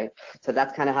season, right? So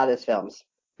that's kind of how this films.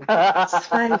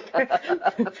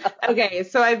 Okay,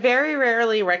 so I very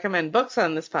rarely recommend books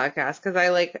on this podcast because I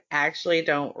like actually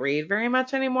don't read very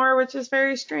much anymore, which is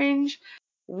very strange.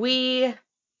 We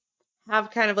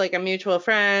have kind of like a mutual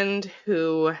friend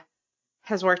who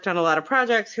has worked on a lot of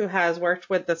projects, who has worked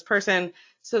with this person.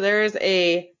 So there is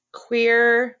a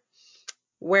queer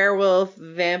werewolf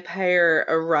vampire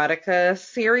erotica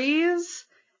series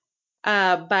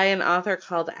by an author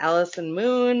called Allison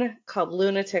Moon, called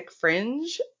Lunatic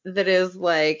Fringe, that is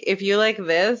like, if you like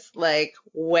this, like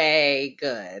way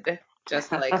good.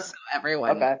 Just like so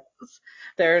everyone Okay. knows.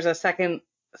 There's a second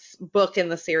book in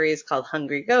the series called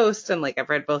Hungry Ghost, and like I've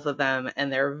read both of them,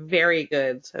 and they're very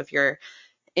good. So if you're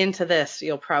into this,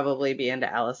 you'll probably be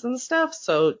into Allison's stuff.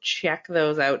 So check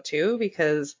those out too,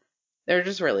 because they're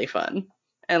just really fun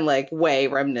and like way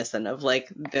reminiscent of like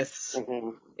this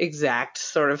Mhm. exact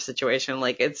sort of situation.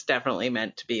 Like it's definitely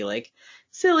meant to be like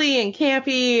silly and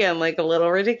campy and like a little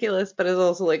ridiculous, but it's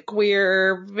also like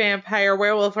queer vampire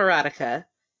werewolf erotica.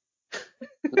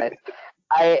 Nice.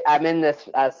 I'm in this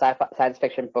sci-fi science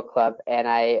fiction book club, and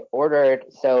I ordered.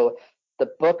 So the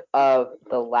book of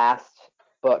the last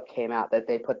book came out that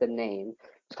they put the name.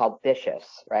 It's called Vicious,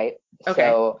 right? Okay.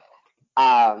 So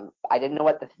I didn't know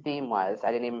what the theme was.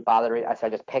 I didn't even bother reading. So I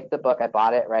just picked the book. I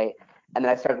bought it, right? And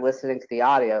then I started listening to the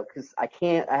audio because I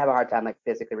have a hard time like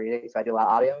physically reading, so I do a lot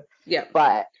of audio. Yeah.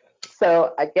 But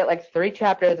so I get like 3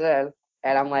 chapters in,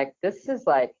 and I'm like, this is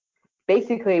like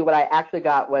basically what I actually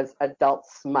got was adult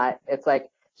smut. It's like,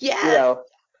 Yes. you know,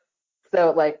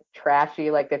 so like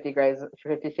trashy, like 50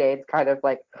 Shades, kind of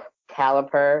like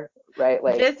caliper, right?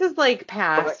 Like, This is like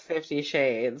past 50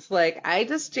 Shades. Like I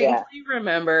distinctly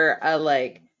remember a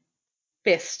like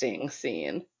fisting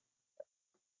scene.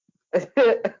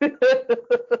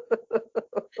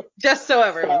 Just so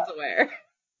everyone's aware.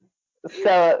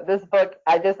 So this book,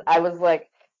 I was like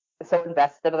so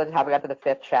invested by the time I got to the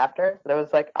 5th chapter that I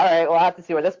was like, all right, well, I'll have to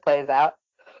see where this plays out.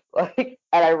 Like,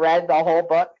 and I read the whole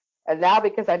book, and now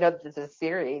because I know this is a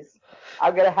series,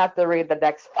 I'm gonna have to read the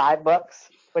next 5 books,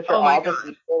 which are Oh my all just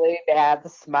God. equally bad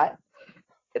smut.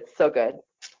 It's so good.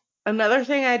 Another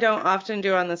thing I don't often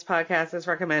do on this podcast is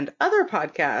recommend other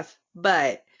podcasts,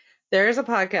 but there is a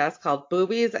podcast called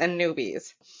Boobies and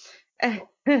Newbies.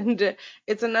 And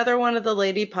it's another one of the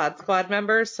Lady Pod Squad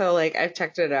members, so like I've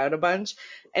checked it out a bunch.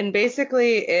 And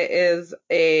basically it is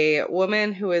a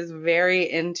woman who is very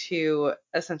into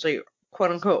essentially quote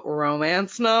unquote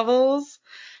romance novels,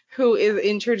 who is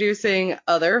introducing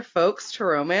other folks to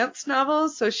romance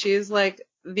novels. So she's like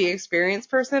the experienced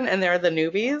person and they're the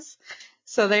newbies.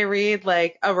 So they read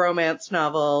like a romance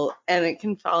novel and it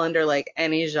can fall under like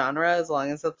any genre as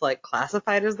long as it's like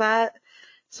classified as that.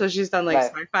 So she's done like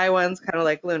Right. sci-fi ones, kind of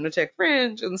like Lunatic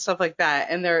Fringe and stuff like that.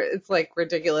 And it's like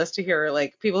ridiculous to hear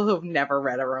like people who've never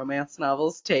read a romance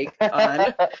novel's take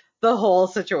on the whole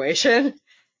situation.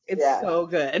 It's Yeah. so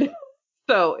good.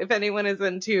 So if anyone is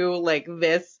into like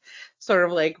this sort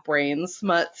of like brain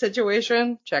smut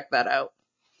situation, check that out.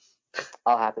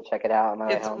 I'll have to check it out on my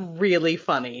way It's home. really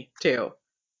funny too.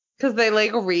 Because they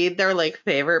like read their like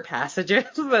favorite passages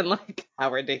and like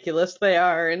how ridiculous they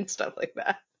are and stuff like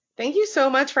that. Thank you so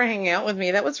much for hanging out with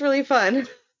me. That was really fun. It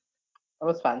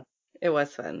was fun. It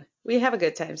was fun. We have a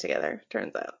good time together,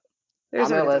 turns out.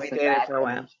 There's I'm a gonna reason we listen dated back for a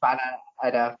while. and find out. I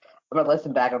know. I'm gonna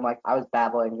listen back. I'm like, I was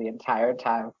babbling the entire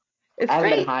time. It's I haven't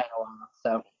been great. high in a while,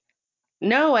 so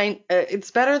No,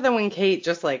 it's better than when Kate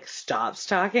just like stops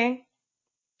talking.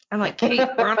 I'm like, Kate,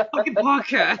 we're on a fucking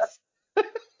podcast.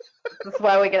 this is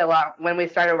why we get along. When we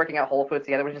started working at Whole Foods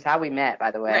together, which is how we met,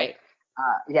 by the way. Right.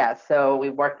 Yeah, so we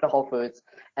worked at Whole Foods,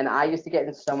 and I used to get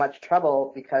in so much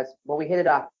trouble because, well, we hit it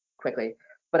off quickly,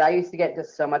 but I used to get into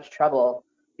so much trouble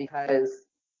because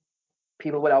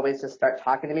people would always just start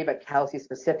talking to me, but Kelsey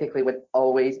specifically would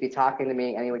always be talking to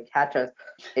me, and he would catch us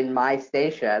in my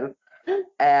station,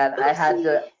 and I had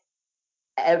to,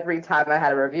 every time I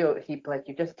had a review, he'd be like,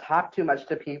 you just talk too much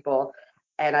to people,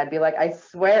 and I'd be like, I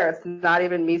swear, it's not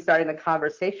even me starting the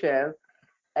conversation,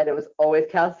 and it was always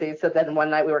Kelsey. So then one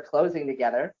night we were closing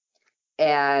together,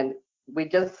 and we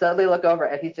just suddenly look over,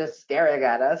 and he's just staring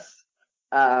at us.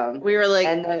 We were like,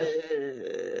 and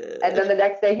then the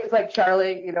next day he's like,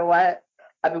 Charlie, you know what?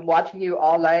 I've been watching you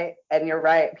all night, and you're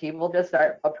right. People just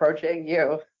start approaching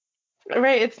you.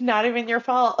 right, it's not even your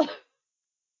fault.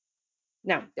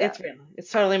 No, Yeah. it's real. It's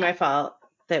totally my fault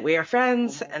that we are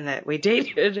friends and that we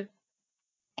dated.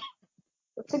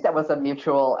 I think that was a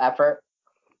mutual effort.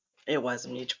 It was a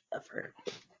mutual effort.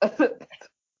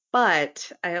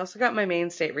 But I also got my main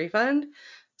state refund.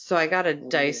 So I got a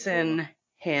Dyson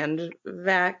hand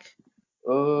vac,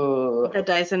 Ooh. the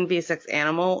Dyson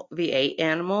V8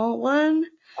 animal one.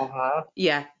 Uh-huh.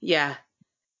 Yeah. Yeah.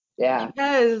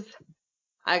 Because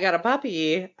I got a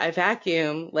puppy, I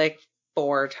vacuum like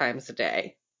 4 times a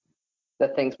day. The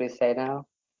things we say now.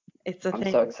 It's a I'm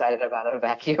thing. so excited about a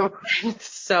vacuum.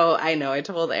 So I know I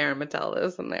told Aaron Mattel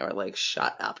this and they were like,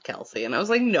 shut up, Kelsey. And I was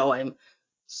like, no, I'm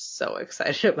so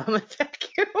excited about my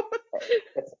vacuum.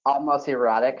 It's almost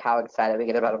erotic how excited we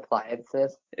get about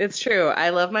appliances. It's true. I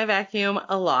love my vacuum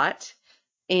a lot.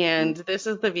 And this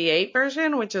is the V8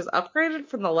 version, which is upgraded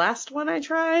from the last one I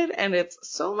tried, and it's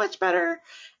so much better.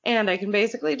 And I can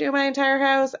basically do my entire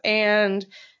house, and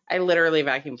I literally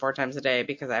vacuum 4 times a day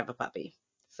because I have a puppy.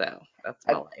 So that's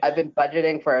my life. I've been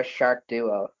budgeting for a Shark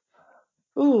Duo.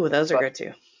 Ooh, those are good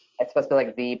too. It's supposed to be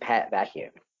like the pet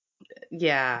vacuum.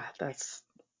 Yeah,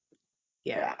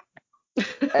 yeah.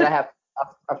 And I have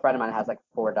a friend of mine has like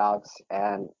 4 dogs,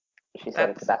 and she said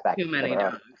it's the best vacuum too many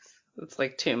ever. dogs. It's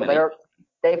like too But many.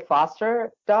 they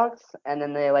foster dogs, and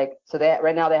then they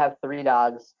right now they have 3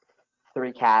 dogs,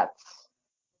 3 cats,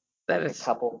 That like is a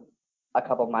couple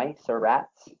mice or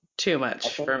rats. too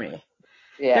much for me.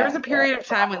 Yeah. There was a period of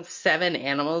time when 7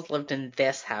 animals lived in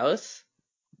this house,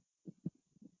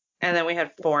 and then we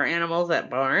had 4 animals at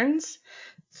Barnes.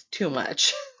 It's too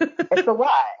much. It's a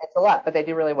lot. It's a lot, but they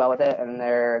do really well with it, and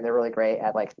they're really great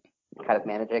at like kind of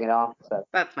managing it all. So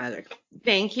That's magic.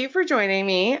 Thank you for joining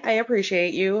me. I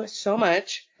appreciate you so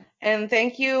much. And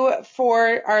thank you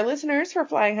for our listeners for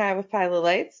flying high with Pilot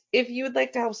Lights. If you would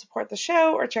like to help support the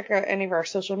show or check out any of our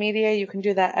social media, you can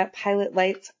do that at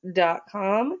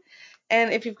pilotlights.com.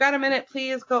 And if you've got a minute,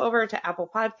 please go over to Apple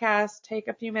Podcasts, take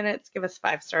a few minutes, give us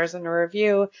 5 stars and a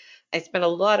review. I spent a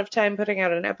lot of time putting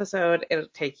out an episode. It'll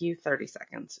take you 30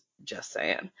 seconds, just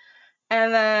saying.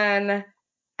 And then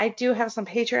I do have some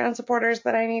Patreon supporters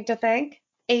that I need to thank.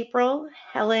 April,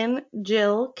 Helen,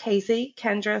 Jill, Casey,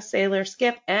 Kendra, Sailor,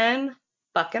 Skip, and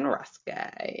fucking Russ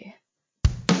Guy.